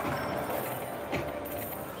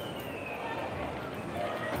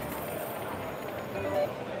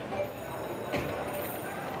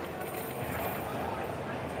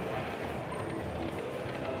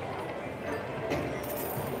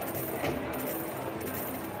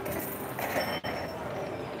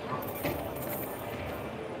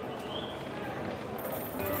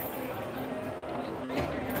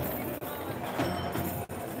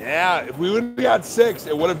 Yeah, if we would have got 6,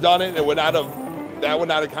 it would have done it. It would not have. That would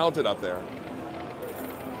not have counted up there.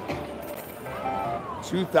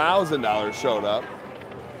 $2,000 showed up.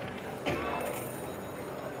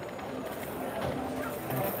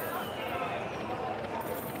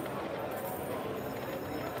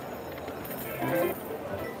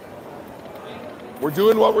 We're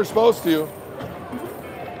doing what we're supposed to.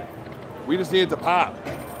 We just need it to pop.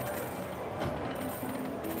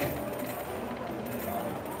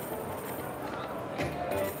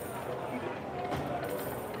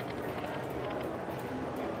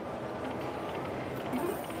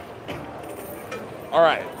 All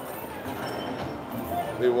right.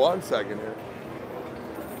 Give me 1 second here.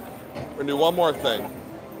 We're gonna do one more thing.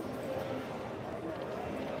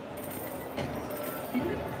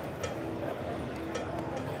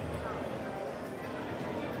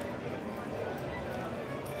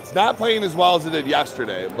 It's not playing as well as it did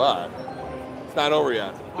yesterday, but it's not over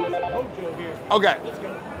yet. Okay,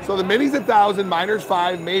 so the mini's 1,000, minor's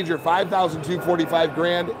 5, major 5,245,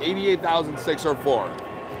 grand 88,604.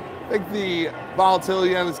 I think the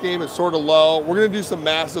volatility on this game is sort of low. We're gonna do some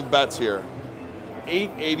massive bets here.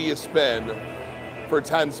 880 a spin for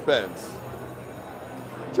 10 spins.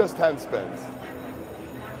 Just 10 spins.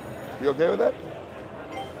 You okay with that?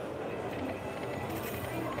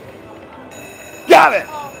 Got it!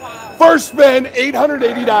 First spin,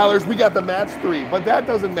 $880. We got the match 3, but that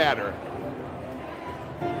doesn't matter.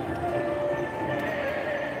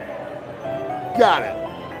 Got it.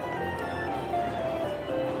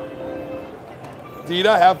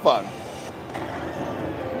 Dita, have fun.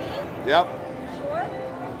 Yep. Sure?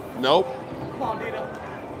 Nope. Come on, Dita.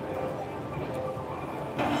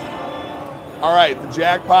 All right, the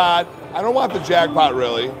jackpot. I don't want the jackpot,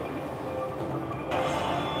 really.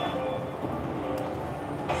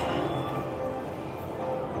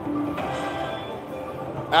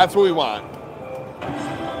 That's what we want.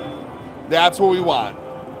 That's what we want.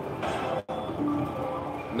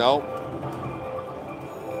 Nope.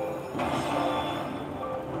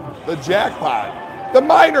 The jackpot. The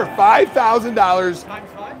minor, $5,000. Times 5?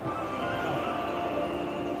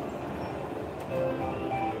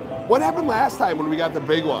 What happened last time when we got the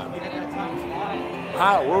big one?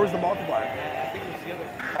 How? Where was the multiplier? I think it was the other.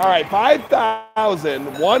 All right,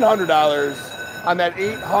 $5,100 on that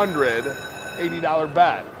 $880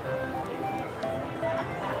 bet.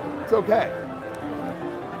 It's okay.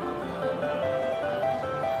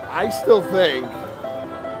 I still think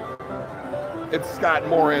it's got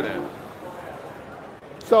more in it.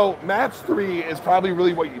 So match 3 is probably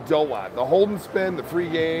really what you don't want. The hold and spin, the free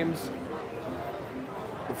games.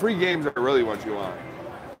 The free games are really what you want.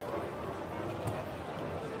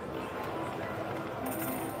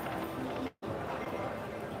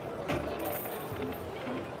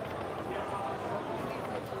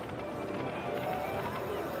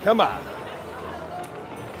 Come on.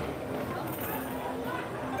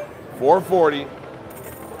 440.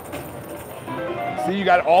 See, you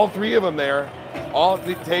got all 3 of them there. All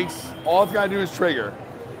it's got to do is trigger.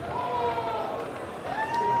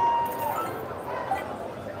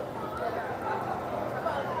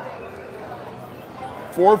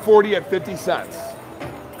 $440 at 50 cents.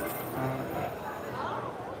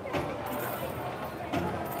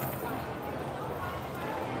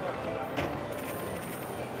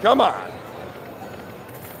 Come on.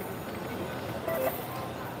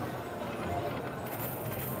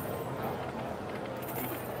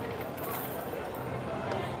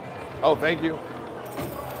 Oh, thank you.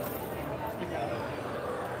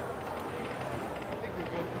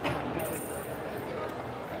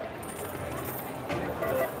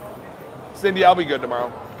 Cindy, I'll be good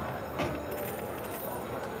tomorrow.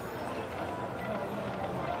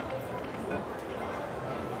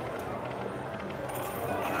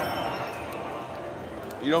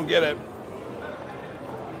 You don't get it.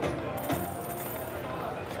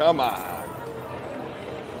 Come on.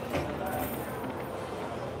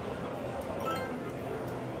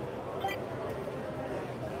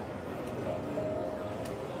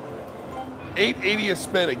 $880 a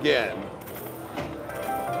spin again.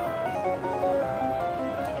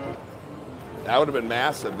 That would have been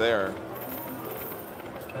massive there.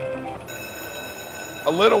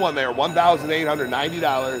 A little one there,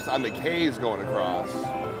 $1,890 on the K's going across.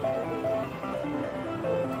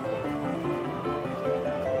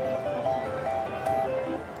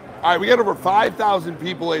 All right, we got over 5,000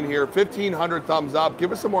 people in here, 1,500 thumbs up.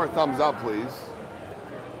 Give us some more thumbs up, please.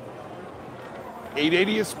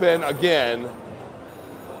 $880 a spin again.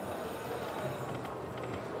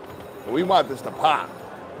 And we want this to pop.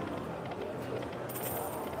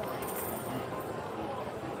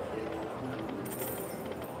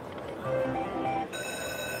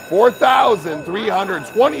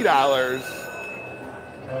 $4,320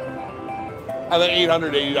 on the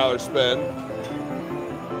 $880 spin.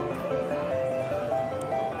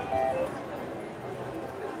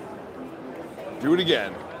 Do it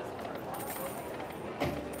again.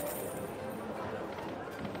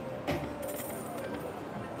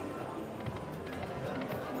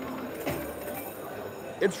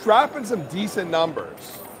 It's dropping some decent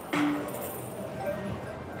numbers.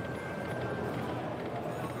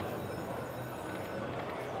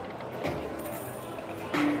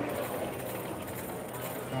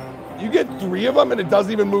 You get 3 of them and it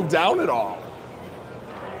doesn't even move down at all.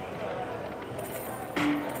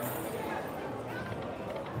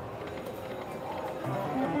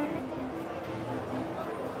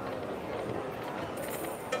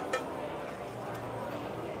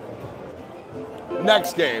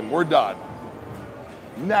 Next game, we're done.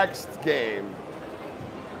 Next game.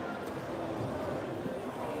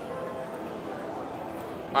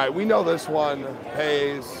 All right, we know this one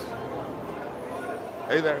pays.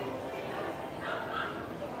 Hey there.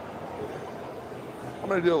 I'm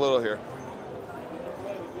gonna do a little here.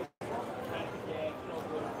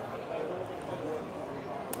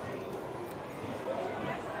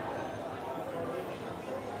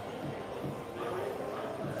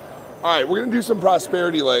 All right, we're gonna do some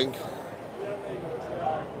prosperity link.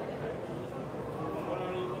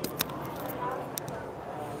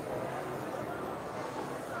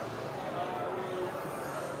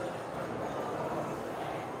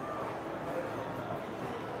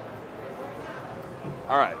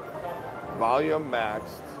 All right, volume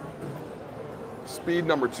maxed. Speed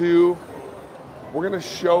number 2. We're gonna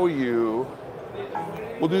show you,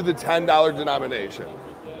 we'll do the $10 denomination.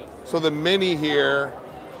 So the mini here,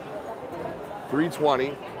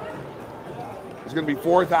 320. It's gonna be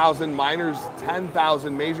 4,000, minors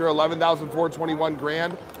 10,000, major 11,421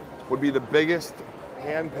 grand would be the biggest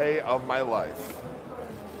hand pay of my life.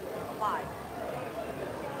 Why?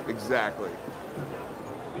 Exactly.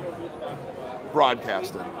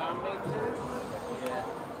 Broadcasting.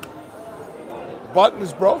 Button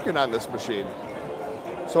is broken on this machine.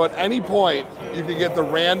 So at any point, you can get the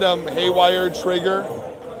random haywire trigger.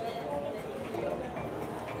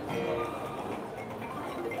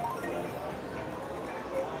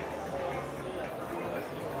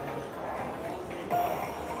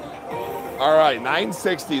 All right,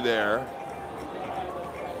 960 there.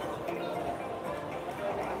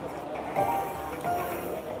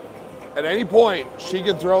 At any point, she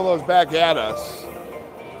can throw those back at us.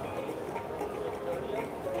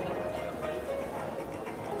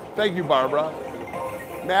 Thank you, Barbara.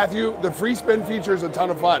 Matthew, the free spin feature is a ton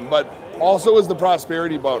of fun, but also is the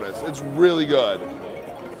prosperity bonus. It's really good.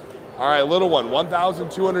 All right, little one,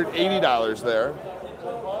 $1,280 there.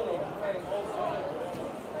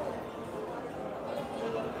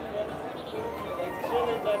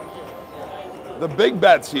 The big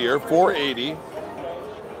bets here, 480.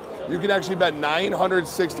 You can actually bet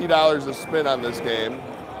 $960 a spin on this game.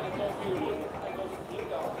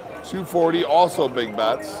 240, also big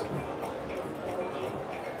bets.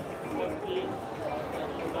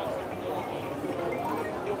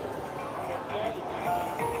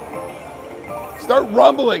 Start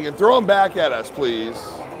rumbling and throw them back at us, please.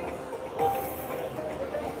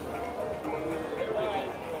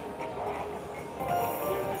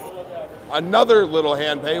 Another little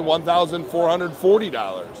hand pay,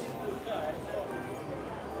 $1,440.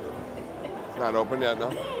 Not open yet,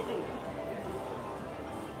 no?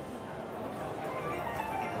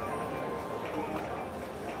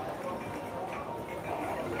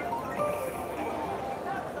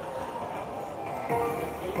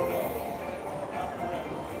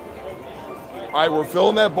 All right, we're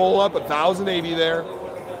filling that bowl up, 1,080 there.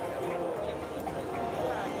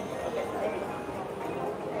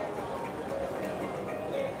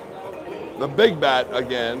 The big bet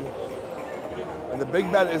again, and the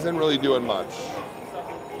big bet isn't really doing much.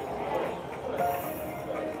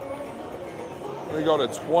 We go to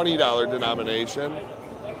 $20 denomination.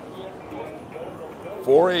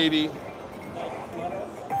 480,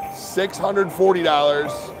 $640,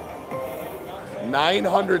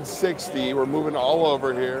 960. We're moving all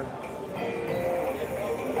over here.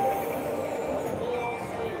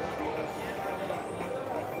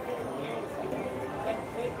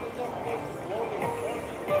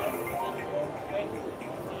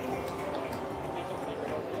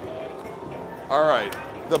 All right,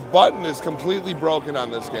 the button is completely broken on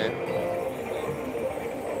this game.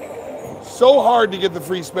 So hard to get the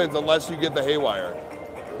free spins unless you get the haywire.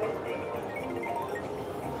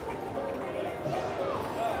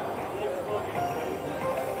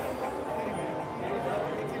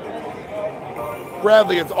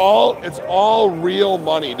 Bradley, it's all real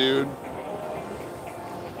money, dude.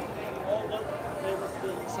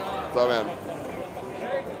 What's up, man?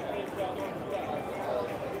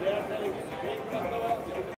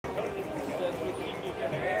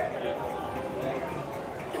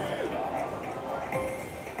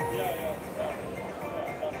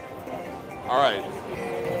 All right.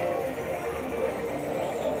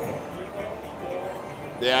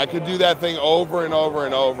 Yeah, I could do that thing over and over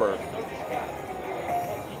and over.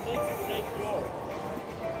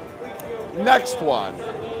 Next one.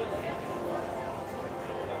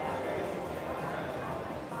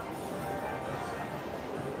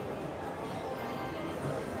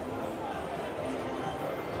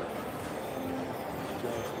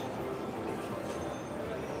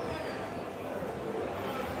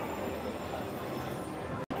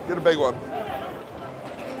 Get a big one.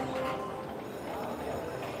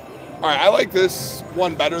 All right, I like this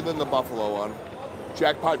one better than the Buffalo one.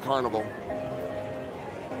 Jackpot Carnival.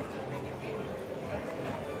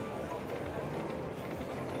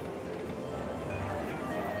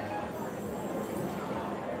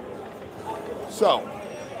 So,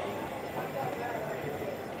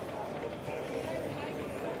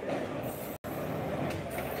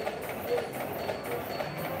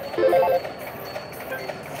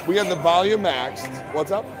 we have the volume maxed. What's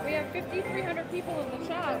up? We have 5,300 people in the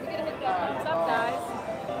chat. We gotta hit that thumbs up, guys.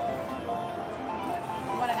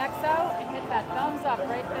 You wanna X out and hit that thumbs up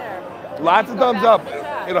right there. Lots of Go thumbs back up. to the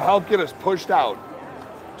chat. It'll help get us pushed out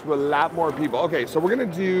to a lot more people. Okay, so we're gonna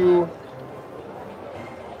do.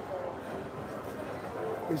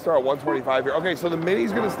 We start at 125 here. Okay, so the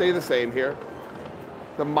mini's gonna stay the same here.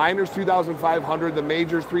 The minor's 2,500. The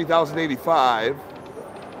major's 3,085.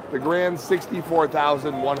 The grand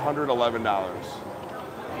 $64,111.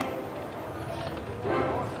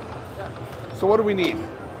 So what do we need?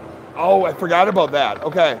 Oh, I forgot about that.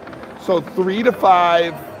 Okay, so 3 to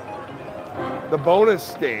 5. The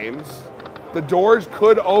bonus games. The doors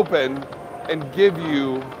could open and give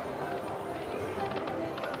you.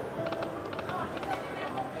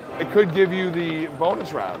 It could give you the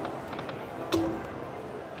bonus round.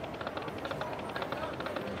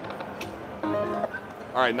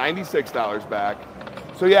 All right, $96 back.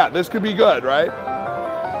 So yeah, this could be good, right?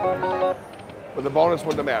 But the bonus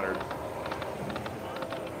wouldn't have mattered.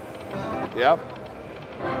 Yep.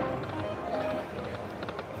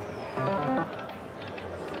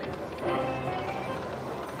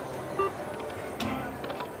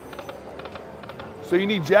 So you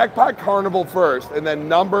need Jackpot Carnival first, and then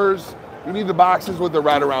numbers. You need the boxes with the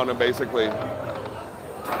red around them, basically.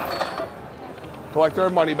 Collect our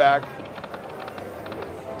money back.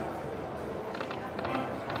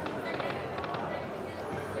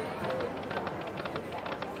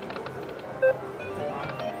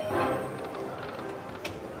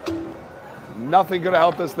 Nothing could have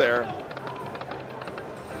helped us there.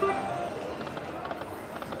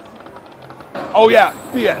 Oh yeah,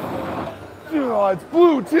 see it. Oh, it's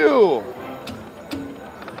blue too.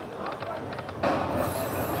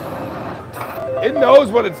 It knows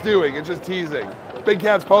what it's doing. It's just teasing. Big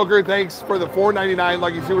Cats Poker, thanks for the $4.99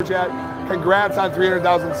 lucky super chat. Congrats on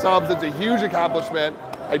 300,000 subs. It's a huge accomplishment.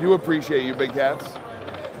 I do appreciate you, Big Cats.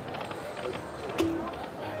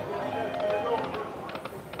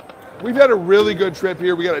 We've had a really good trip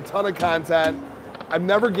here. We got a ton of content. I'm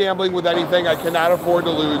never gambling with anything I cannot afford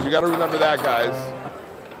to lose. You got to remember that, guys.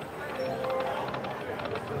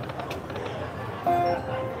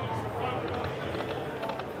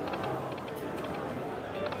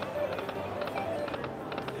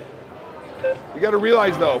 You got to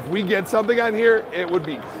realize, though, if we get something on here, it would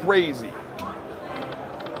be crazy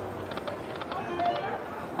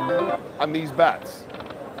on these bets.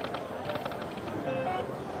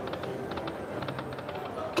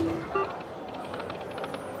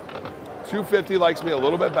 $250 likes me a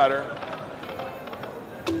little bit better.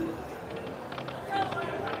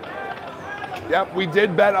 Yep, we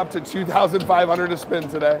did bet up to 2,500 to spin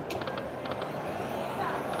today.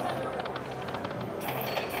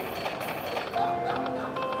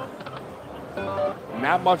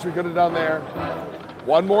 Not much we could have done there.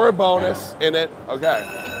 One more bonus in it. Okay.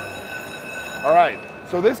 All right.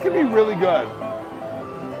 So this could be really good.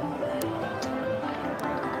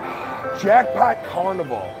 Jackpot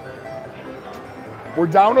Carnival. We're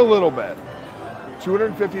down a little bit.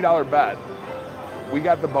 $250 bet. We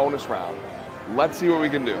got the bonus round. Let's see what we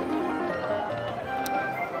can do.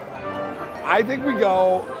 I think we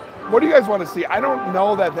go. What do you guys want to see? I don't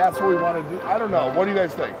know that that's what we want to do. I don't know. What do you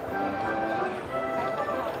guys think?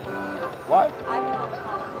 What?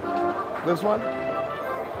 This one?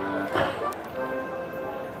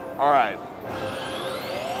 All right.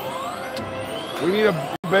 We need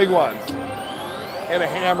a big ones and a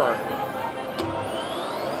hammer.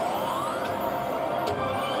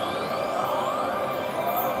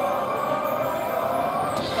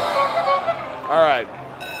 All right.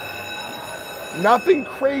 Nothing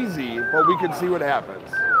crazy, but we can see what happens.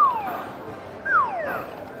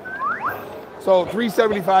 So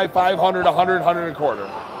 375, 500, 100, 100 and a quarter.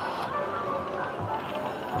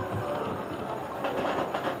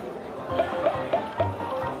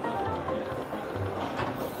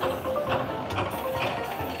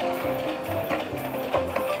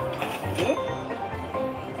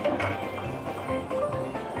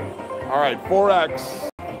 All right, 4X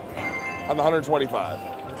on the 125.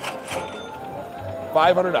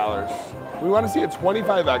 $500. We want to see a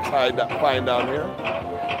 25X find down here.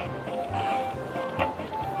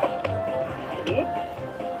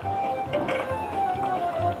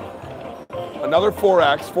 Another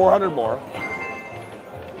 4X, 400 more.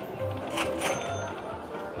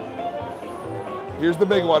 Here's the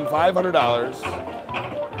big one, $500.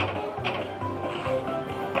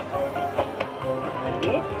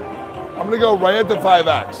 I'm gonna go right at the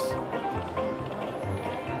 5X.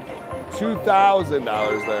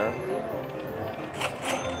 $2,000 there.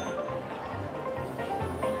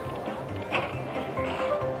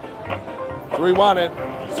 So we want it.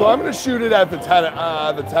 So I'm gonna shoot it at the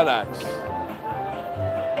 10X.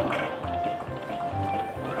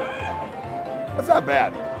 That's not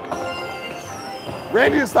bad.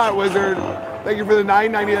 Randy the Slot Wizard, thank you for the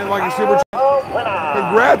 $9.99 Lucky Super Chat.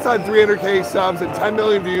 Congrats on 300K subs and 10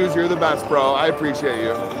 million views. You're the best, bro. I appreciate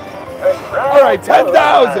you. All right,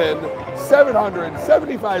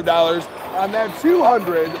 $10,775 on that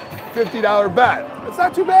 $250 bet. That's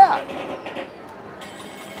not too bad.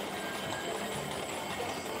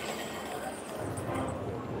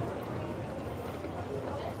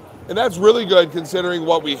 And that's really good considering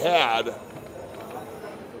what we had.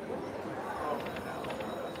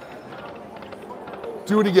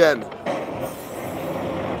 Do it again.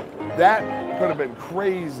 That could have been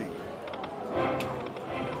crazy.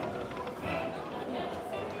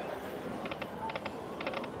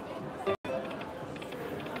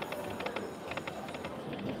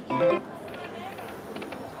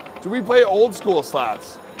 Do we play old school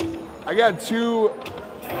slots? I got 2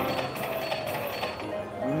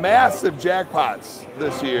 massive jackpots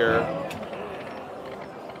this year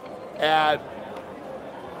at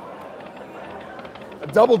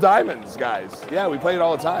Double Diamonds, guys. Yeah, we play it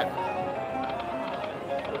all the time.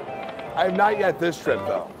 I have not yet this trip,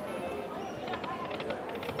 though.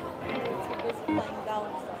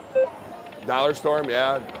 Dollar Storm,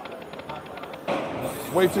 yeah.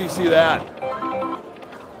 Wait till you see that.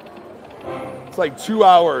 It's like 2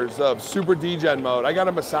 hours of super degen mode. I got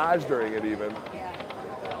a massage during it even. Yeah.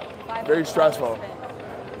 Very stressful.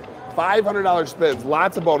 $500 spins,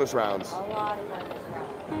 lots of bonus rounds. A lot of bonus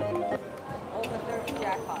rounds. Over 30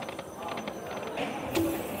 jackpots.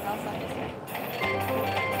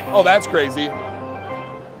 Oh, that's crazy.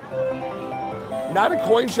 Not a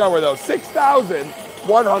coin shower though.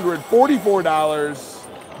 $6,144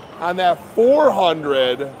 on that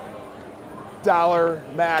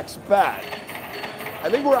 $400 max bet. I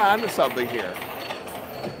think we're on to something here.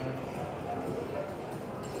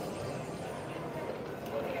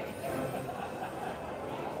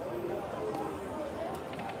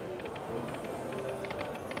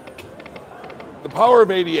 The power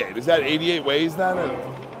of 88. Is that 88 ways then?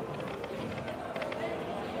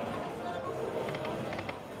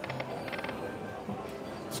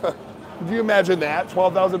 Could you imagine that?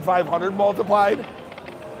 12,500 multiplied? I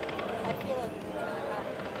feel like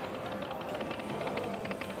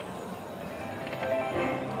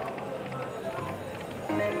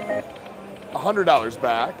 $100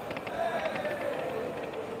 back.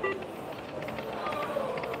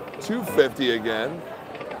 $250 again.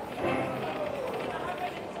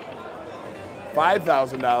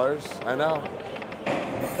 $5,000. I know.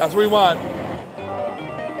 That's what we want.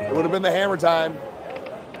 It would have been the hammer time.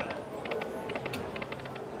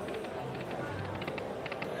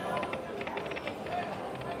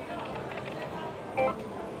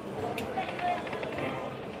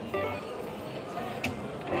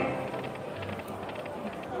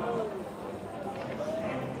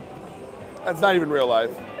 That's not even real life.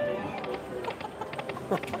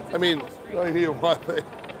 I mean, you only need one thing.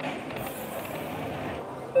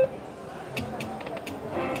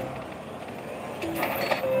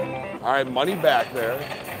 All right, money back there.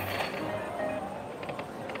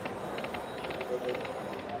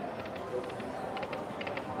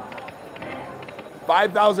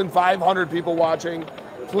 $5,500 people watching.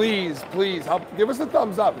 Please, please help. Give us a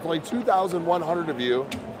thumbs up. It's only 2,100 of you.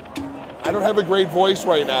 I I don't have a great voice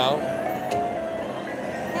right now.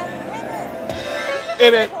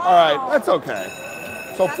 In it. All right, that's okay.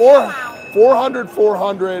 So 400,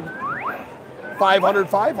 400, 500,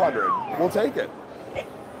 500. We'll take it.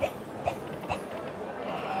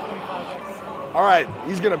 All right,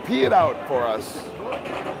 he's gonna pee it out for us.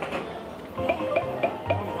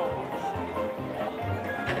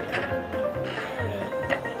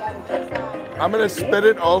 I'm gonna spit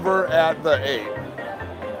it over at the 8.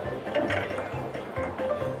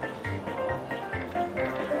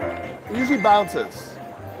 It usually bounces.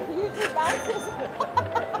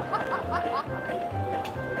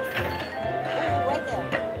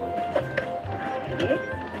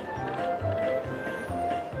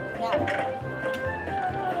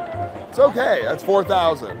 It's okay. That's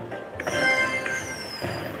 4,000.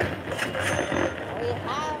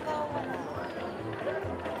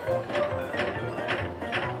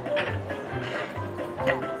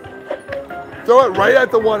 Throw it right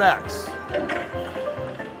at the 1X.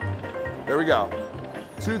 There we go.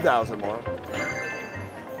 2,000 more.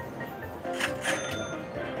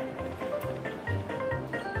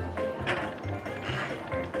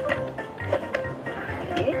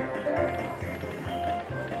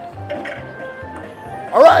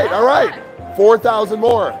 All right. 4,000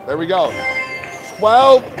 more. There we go.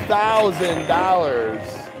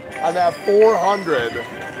 $12,000 on that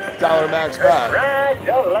 $400 max bet.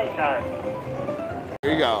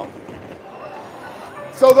 There you go.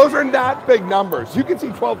 So those are not big numbers. You can see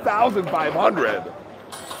 12,500.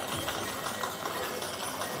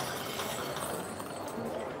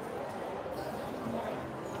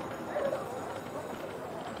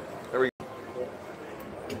 There we go.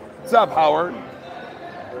 What's up, Howard?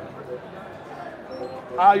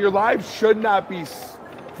 Your live should not be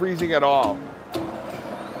freezing at all.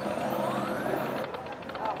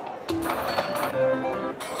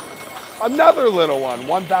 Another little one,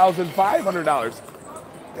 $1,500.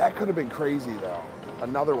 That could have been crazy though.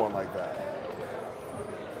 Another one like that.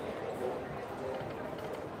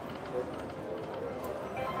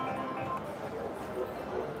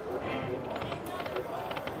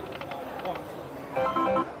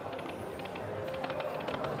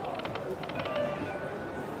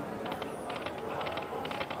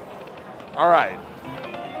 All right.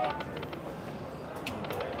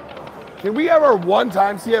 Can we have our one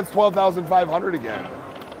time see it's 12,500 again?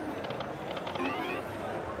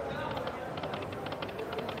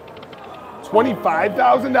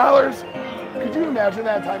 $25,000? Could you imagine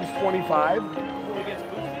that times 25?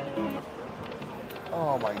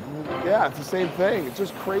 Oh my God. Yeah, it's the same thing. It's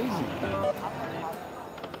just crazy.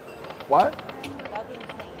 What?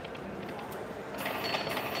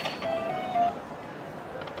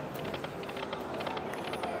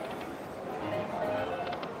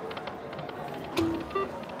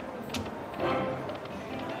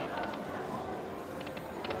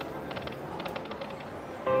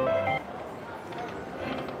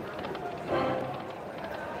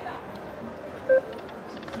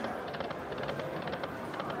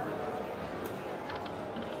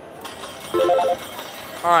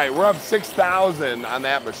 All right, we're up 6,000 on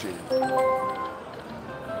that machine. I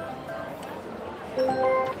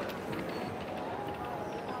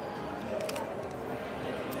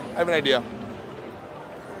have an idea.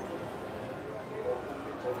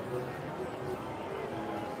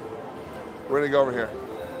 We're gonna go over here.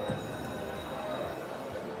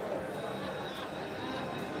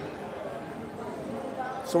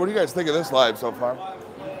 So what do you guys think of this live so far?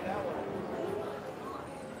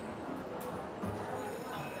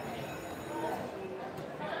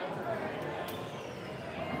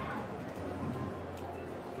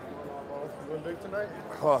 Big tonight?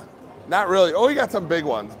 Not really. Oh, we got some big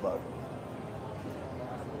ones, but.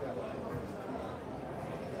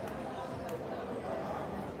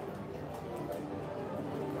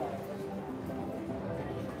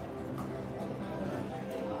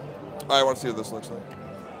 I want to see what this looks like.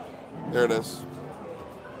 There it is.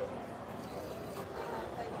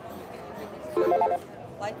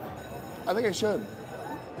 I think I should.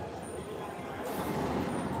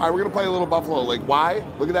 All right, we're gonna play a little Buffalo Lake. Why?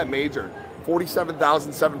 Look at that major.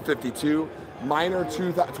 47,752, minor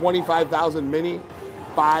 25,000, mini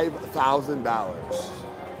 $5,000.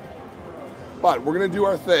 But we're gonna do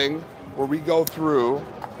our thing where we go through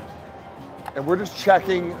and we're just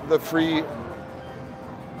checking the free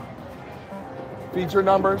feature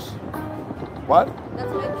numbers. What?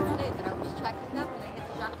 That's what I did today, that I was checking them and I hit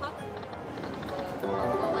the jackpot.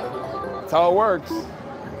 That's how it works.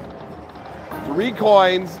 3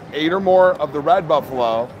 coins, 8 or more of the red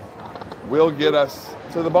buffalo will get us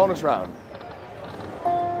to the bonus round.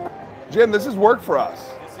 Jim, this is work for us.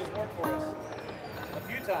 This is work for us.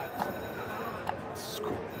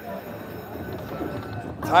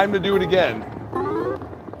 Time to do it again.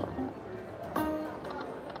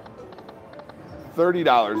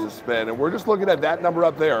 $30 a spin, and we're just looking at that number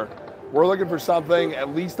up there. We're looking for something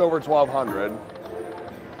at least over 1,200.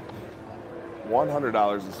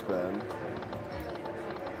 $100 a spin.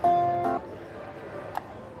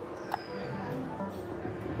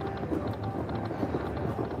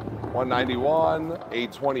 $191,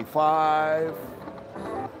 $825.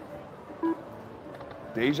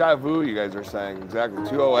 Deja vu, you guys are saying. Exactly,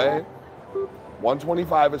 208.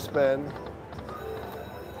 $125 a spin.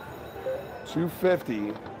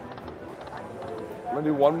 $250. I'm gonna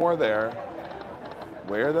do one more there.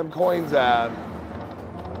 Where are them coins at?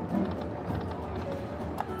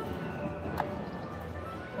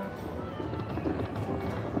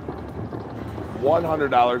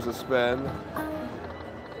 $100 a spin.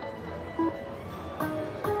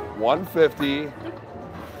 $150.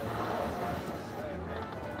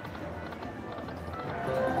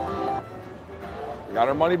 We got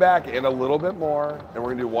our money back and a little bit more, and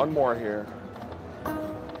we're gonna do one more here.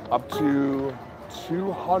 Up to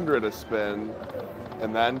 200 a spin,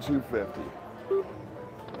 and then 250.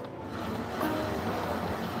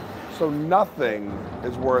 So nothing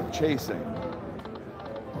is worth chasing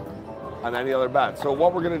on any other bet. So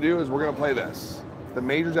what we're gonna do is we're gonna play this. The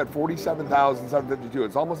major's at 47,752.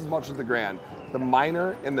 It's almost as much as the grand. The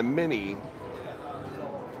minor and the mini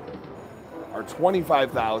are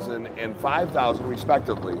 25,000 and 5,000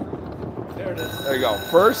 respectively. There it is. There you go.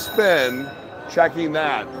 First spin, checking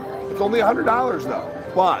that. It's only $100 though,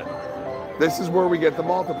 but this is where we get the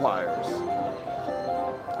multipliers.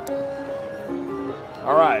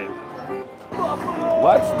 All right,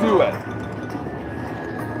 let's do it.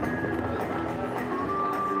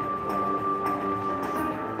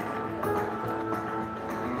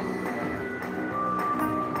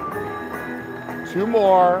 Two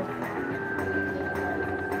more.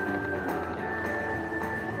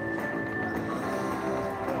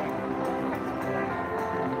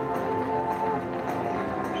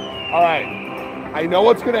 All right, I know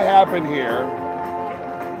what's gonna happen here.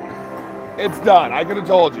 It's done, I could have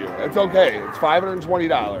told you. It's okay, it's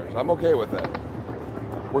 $520. I'm okay with it.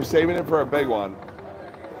 We're saving it for a big one.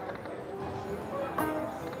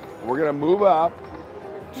 We're gonna move up.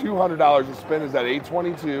 $200 a spin is at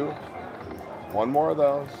 822. One more of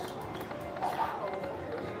those.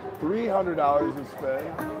 $300 a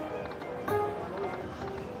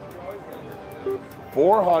spin.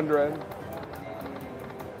 400.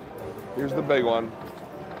 Here's the big one.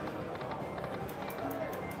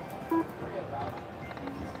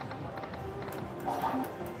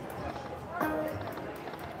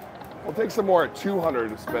 We'll take some more at 200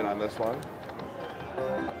 to spin on this one.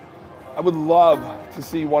 I would love to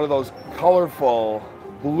see one of those colorful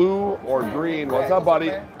blue or green. What's up,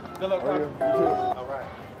 buddy? Good luck, How are you? bro. You too. All right.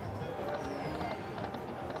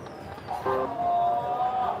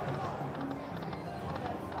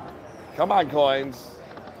 Come on, coins.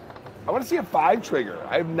 I want to see a 5 trigger.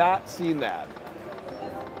 I have not seen that.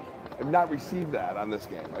 I've not received that on this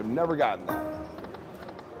game. I've never gotten that.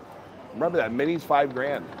 Remember that mini's $5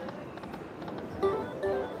 grand.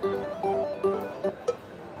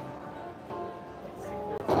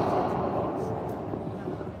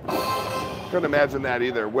 Couldn't imagine that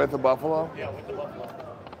either. With a buffalo? Yeah, with the buffalo.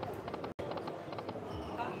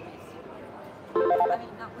 I mean,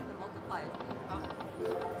 not with the multipliers.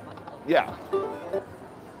 Yeah.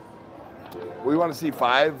 We want to see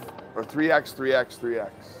 5 or 3x, 3x,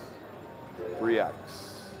 3x. 3x.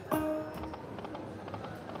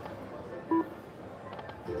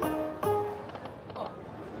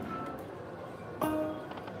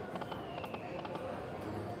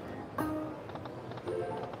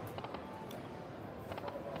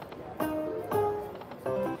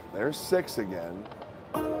 There's 6 again.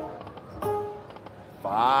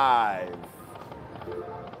 5.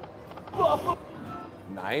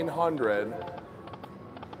 900.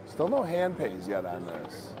 Still no hand pays yet on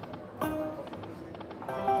this.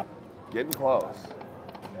 Getting close.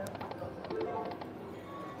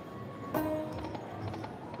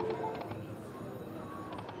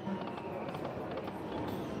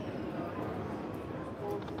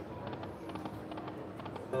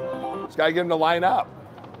 Just gotta get him to line up.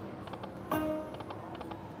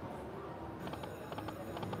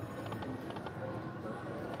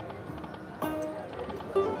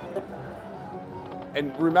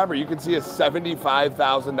 And remember, you can see a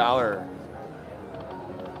 $75,000.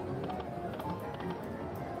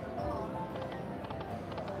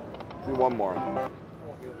 Do one more.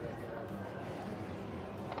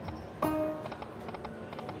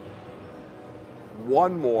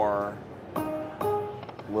 One more.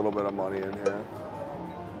 A little bit of money in here.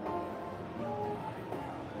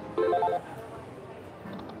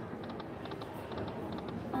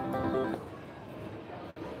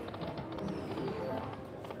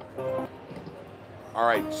 All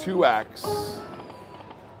right, 2X.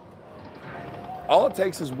 All it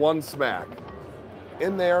takes is one smack.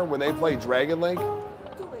 In there, when they play Dragon Link,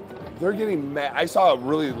 they're getting mad. I saw a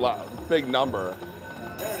really big number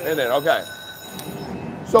in it. Okay.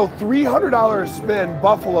 So $300 spin,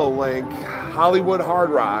 Buffalo Link, Hollywood Hard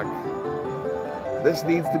Rock. This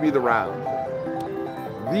needs to be the round.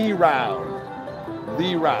 The round.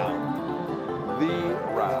 The round. The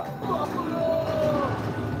round.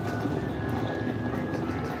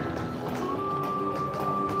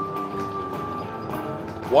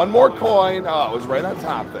 One more coin. Oh, it was right on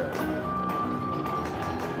top there.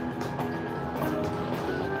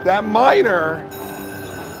 That minor,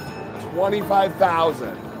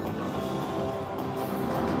 25,000.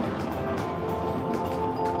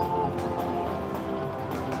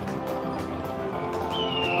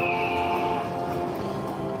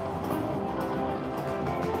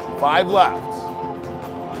 Five left.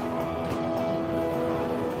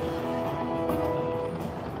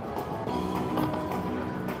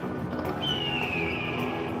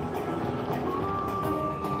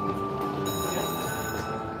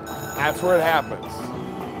 That's where it happens.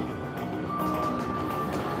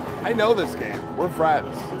 I know this game. We're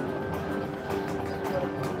friends.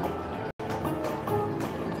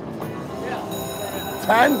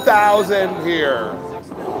 $10,000 here.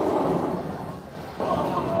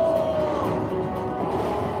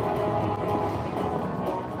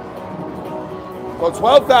 So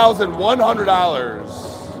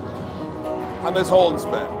 $12,100 on this hold and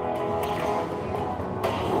spin.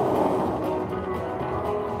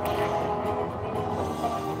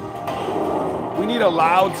 We need a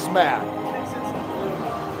loud smack.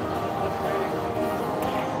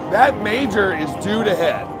 That major is due to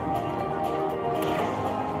hit.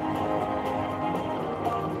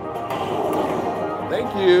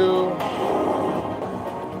 Thank you.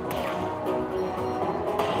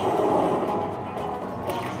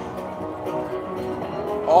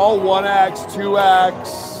 All 1X, 2X,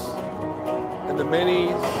 and the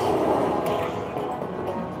minis.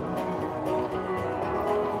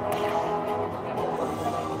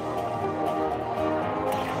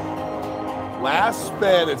 Last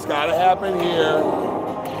spin, it's got to happen here.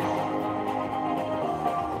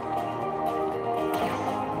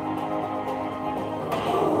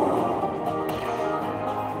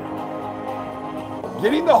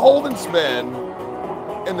 Getting the hold and spin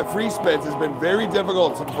and the free spins has been very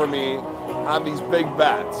difficult for me on these big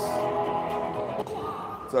bets.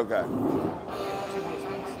 It's okay.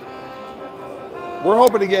 We're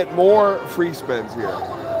hoping to get more free spins here.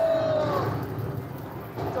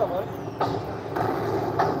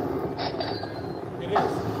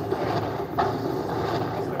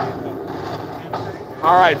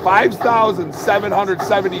 All right,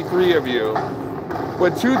 5,773 of you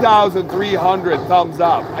with 2,300 thumbs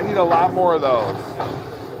up. I need a lot more of those.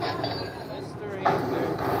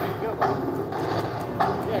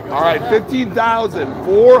 All right,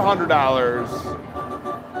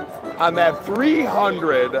 $15,400 on that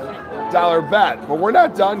 $300 bet, but we're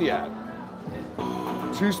not done yet.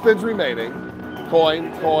 2 spins remaining.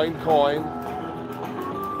 Coin, coin, coin.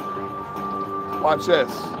 Watch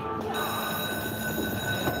this.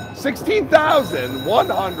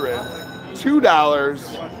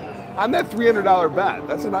 $16,102 on that $300 bet.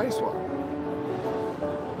 That's a nice one.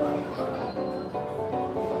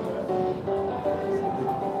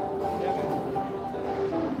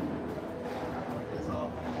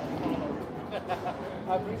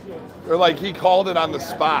 They're like, he called it on the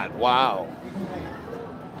spot. Wow.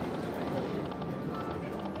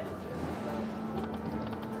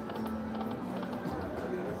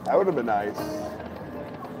 That would have been nice.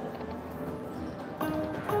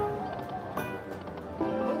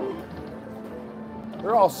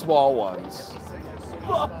 They're all small ones.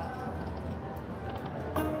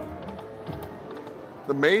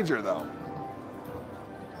 The major, though.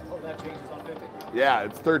 Oh, that changes on 50. Yeah,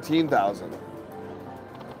 it's 13,000.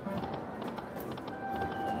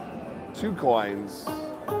 2 coins.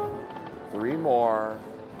 3 more.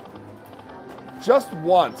 Just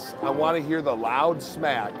once, I want to hear the loud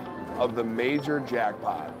smack of the major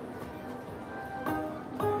jackpot.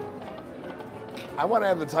 I want to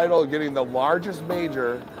have the title of getting the largest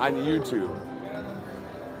major on YouTube.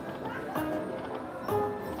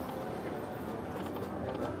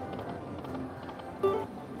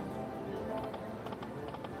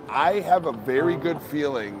 I have a very good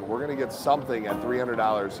feeling we're going to get something at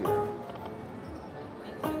 $300 here.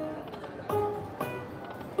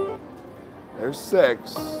 There's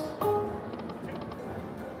 6.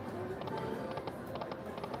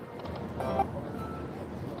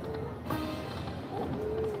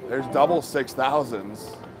 There's double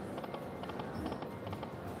 6,000s.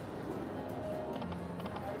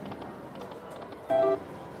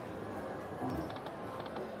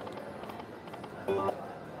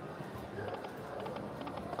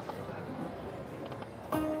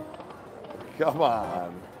 Come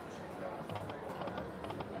on.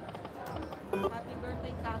 Happy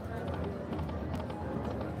birthday, Catherine.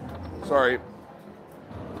 Sorry.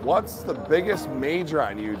 What's the biggest major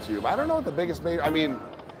on YouTube? I don't know what the biggest major, I mean,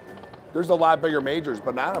 there's a lot bigger majors,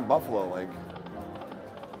 but not on Buffalo Link.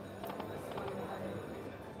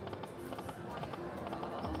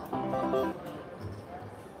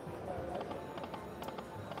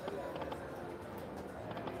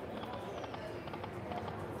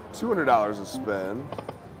 $200 a spin.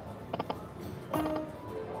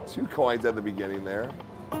 2 coins at the beginning there.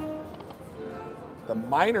 The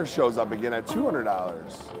minor shows up again at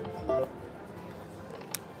 $200.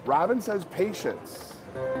 Robin says patience.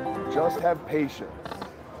 Just have patience.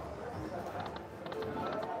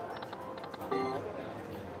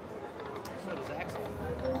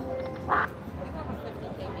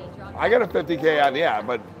 I got a 50K on, yeah,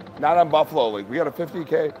 but not on Buffalo Link. We got a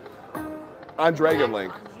 50K on Dragon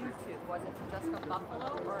Link. Was it just from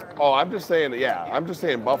Buffalo or? Oh, I'm just saying, yeah, I'm just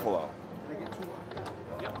saying Buffalo.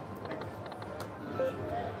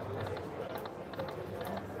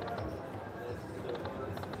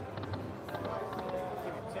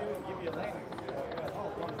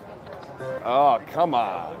 Oh, come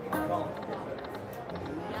on. Yes,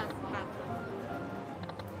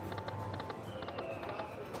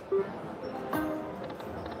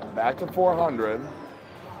 Back to 400.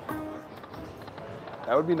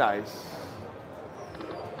 That would be nice.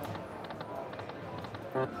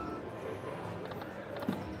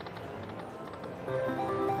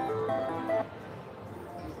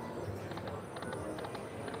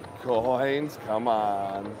 Coins, come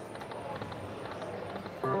on.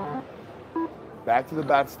 Back to the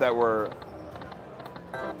bets that were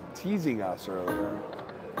teasing us earlier.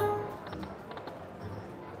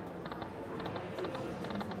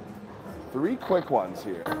 Three quick ones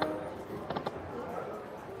here.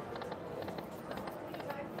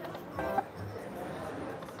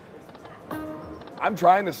 I'm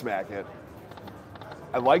trying to smack it.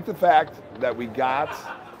 I like the fact that we got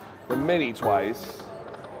the mini twice.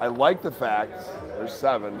 I like the fact, there's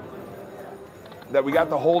 7, that we got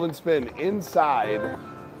the hold and spin inside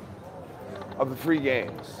of the free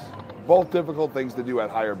games. Both difficult things to do at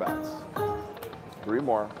higher bets. 3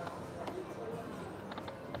 more.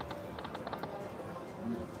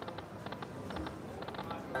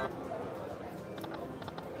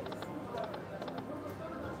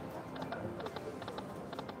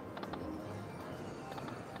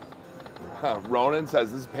 Ronan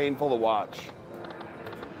says this is painful to watch.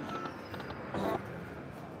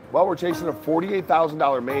 Well, we're chasing a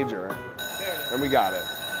 $48,000 major, and we got it.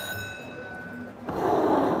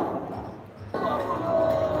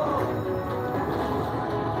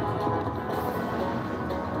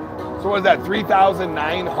 So what is that,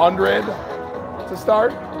 3,900 to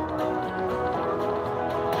start?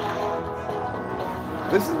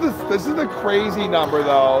 This is the crazy number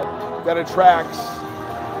though that attracts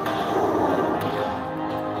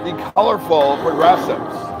the colorful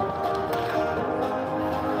progressives.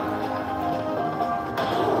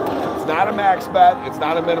 It's not a max bet, it's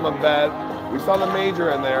not a minimum bet. We saw the major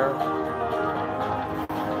in there.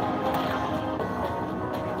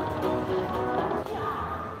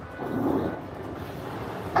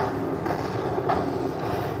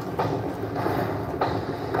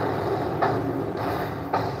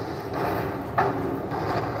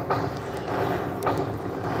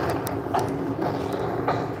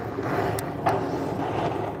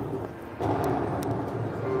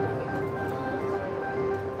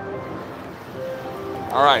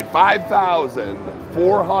 All right,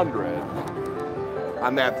 5,400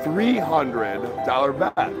 on that $300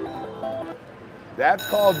 bet. That's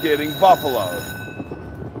called getting buffaloed.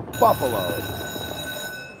 Buffaloed.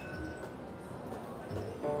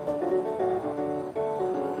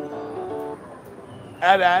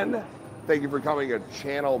 Ed N, thank you for becoming a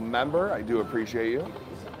channel member. I do appreciate you.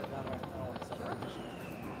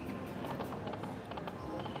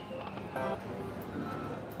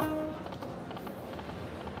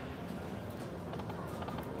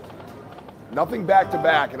 Nothing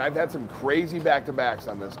back-to-back, and I've had some crazy back-to-backs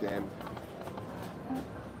on this game.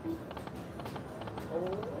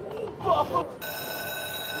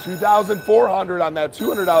 $2,400 on that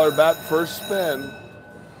 $200 bet, first spin.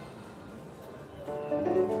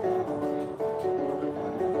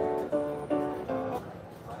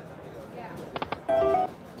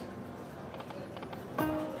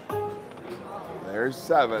 There's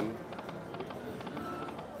 7.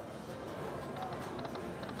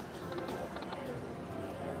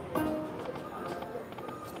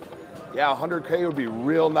 Yeah, 100K would be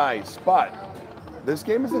real nice, but this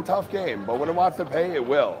game is a tough game, but when it wants to pay, it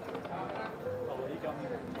will.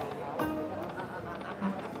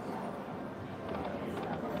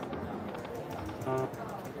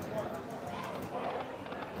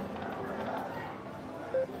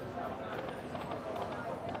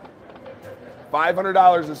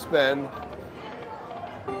 $500 a spin.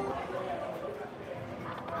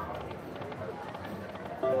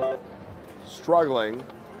 Struggling.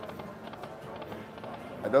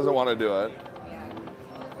 It doesn't want to do it.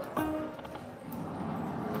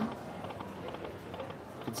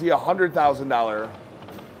 You can see $100,000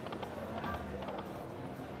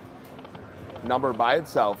 number by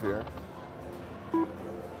itself here.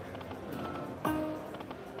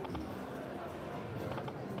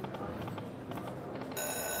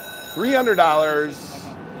 $300.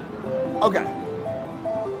 Okay.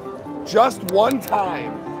 Just one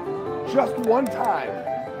time.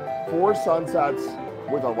 4 sunsets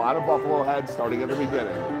with a lot of buffalo heads starting at the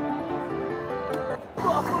beginning.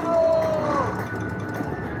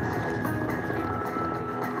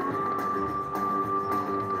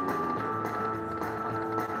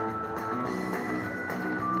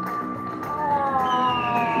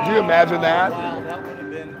 Could you imagine that? Wow, that would have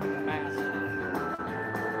been fast.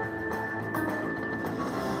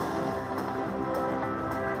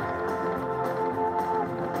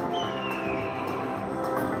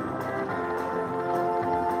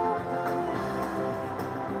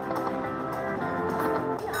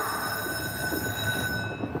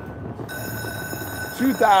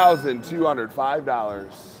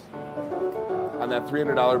 $2,205 on that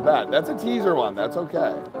 $300 bet. That's a teaser one. That's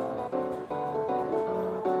okay.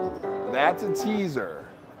 That's a teaser.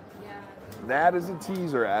 That is a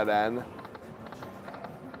teaser, Ed N.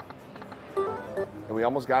 And we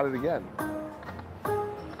almost got it again.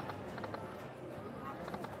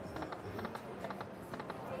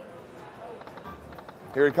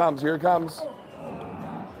 Here it comes. Here it comes.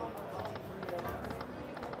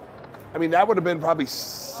 I mean, that would have been probably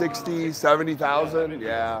 60, 70,000.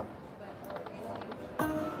 Yeah.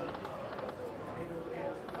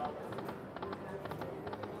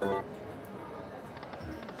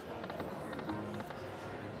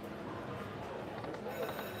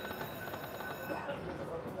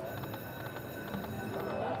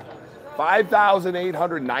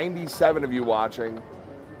 $5,897 of you watching.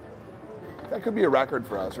 That could be a record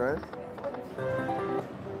for us, right?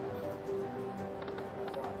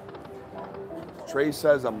 Trey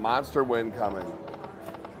says a monster win coming.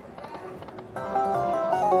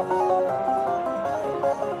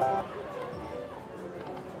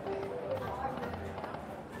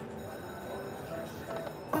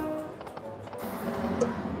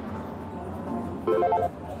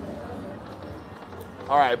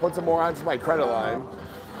 All right, put some more onto my credit line.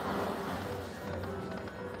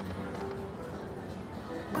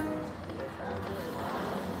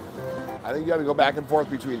 I think you got to go back and forth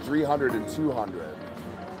between 300 and 200.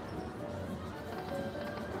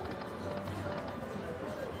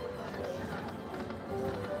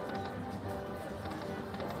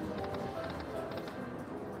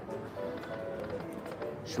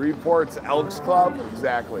 Shreveport's Elks Club?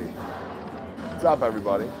 Exactly. What's up,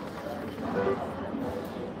 everybody?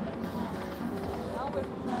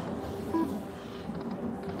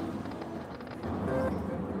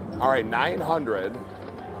 All right, 900.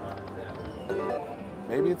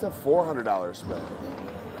 Maybe it's a $400 spin.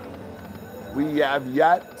 We have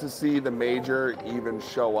yet to see the major even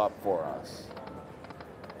show up for us.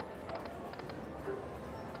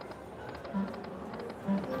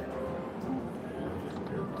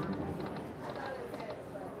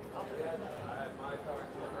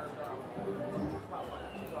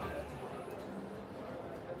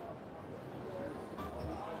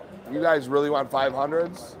 You guys really want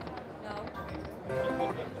 500s?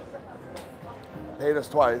 No. Paid us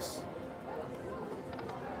twice.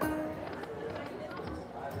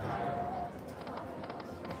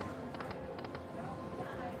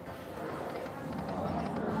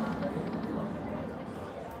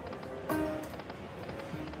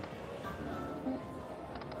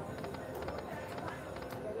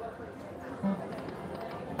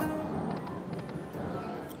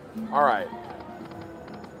 All right.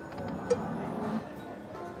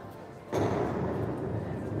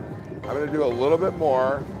 I'm going to do a little bit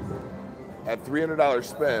more at $300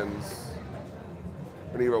 spins. I'm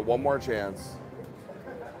going to give it one more chance.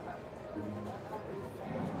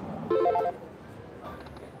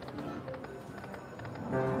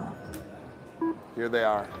 Here they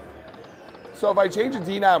are. So if I change a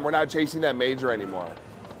denom, we're not chasing that major anymore.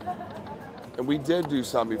 And we did do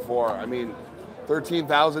some before. I mean,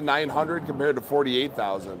 13,900 compared to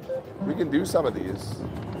 48,000. We can do some of these.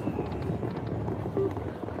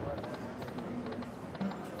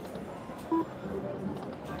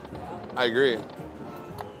 I agree.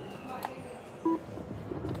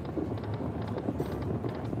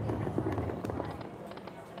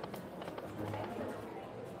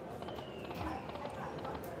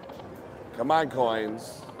 Come on,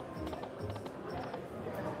 coins.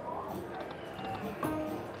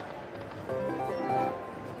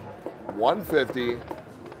 $150.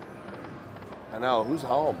 I know, who's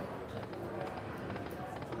home?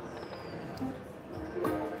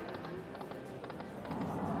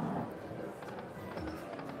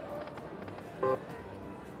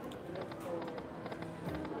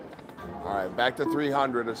 All right, back to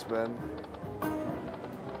 300 a spin.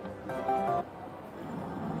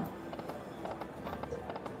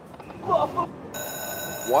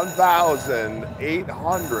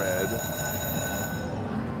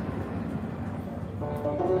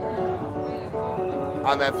 $1,800.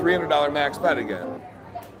 On that $300 max bet again.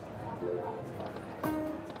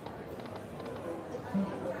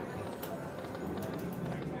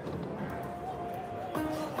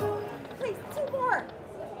 Please, 2 more.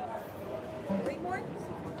 3 more.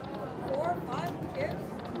 4, 5, 6.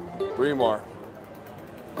 3 more.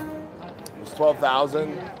 It's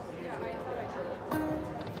 12,000.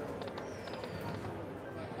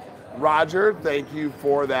 Roger, thank you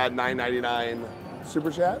for that $9.99 super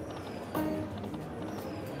chat.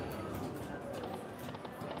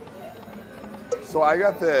 So I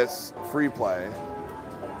got this free play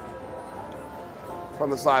from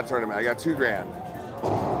the slot tournament. I got $2,000.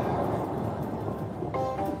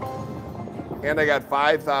 And I got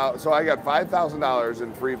 $5,000. So I got $5,000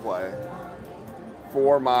 in free play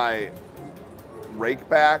for my rake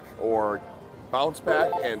back or bounce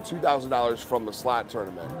back, and $2,000 from the slot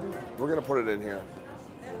tournament. We're gonna put it in here.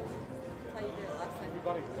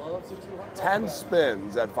 10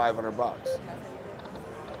 spins at 500 bucks.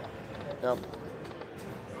 Yep.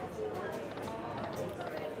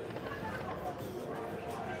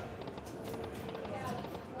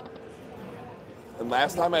 And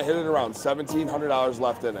last time I hit it around $1,700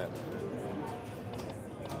 left in it.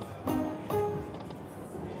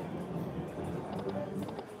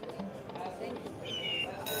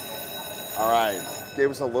 All right, gave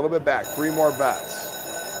us a little bit back. 3 more bets.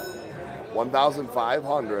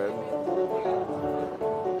 1,500. Oh,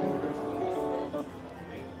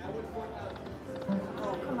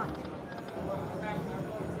 come on.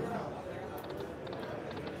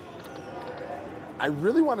 I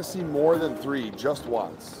really want to see more than 3 just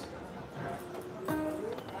once.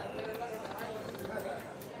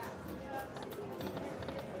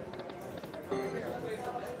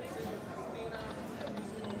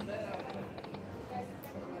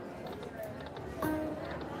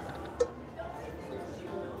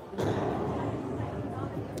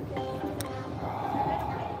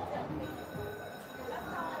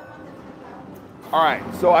 All right,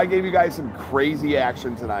 so I gave you guys some crazy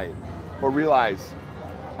action tonight, but realize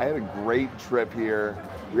I had a great trip here.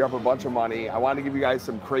 We up a bunch of money. I wanted to give you guys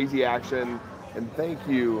some crazy action, and thank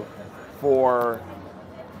you for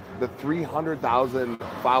the 300,000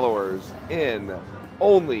 followers in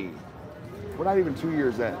only, we're not even 2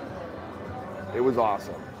 years in. It was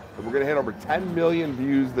awesome. And we're gonna hit over 10 million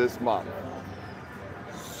views this month.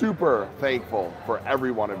 Super thankful for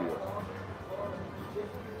every one of you.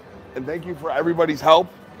 And thank you for everybody's help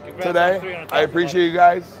today. I appreciate you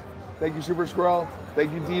guys. Thank you, Super Squirrel.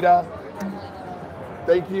 Thank you, Dita.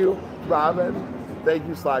 Thank you, Robin. Thank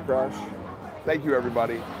you, Slack Rush. Thank you,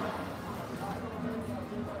 everybody.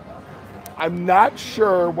 I'm not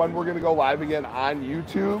sure when we're gonna go live again on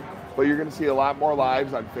YouTube, but you're gonna see a lot more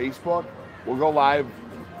lives on Facebook. We'll go live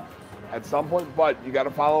at some point, but you gotta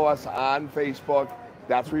follow us on Facebook.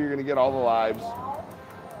 That's where you're gonna get all the lives.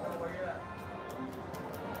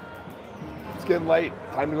 It's getting late.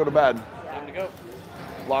 Time to go to bed. Time to go.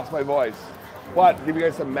 Lost my voice. But give you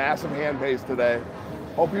guys some massive hand pays today.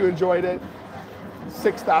 Hope you enjoyed it.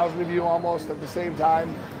 6,000 of you almost at the same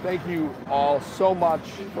time. Thank you all so much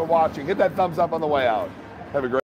for watching. Hit that thumbs up on the way out. Have a great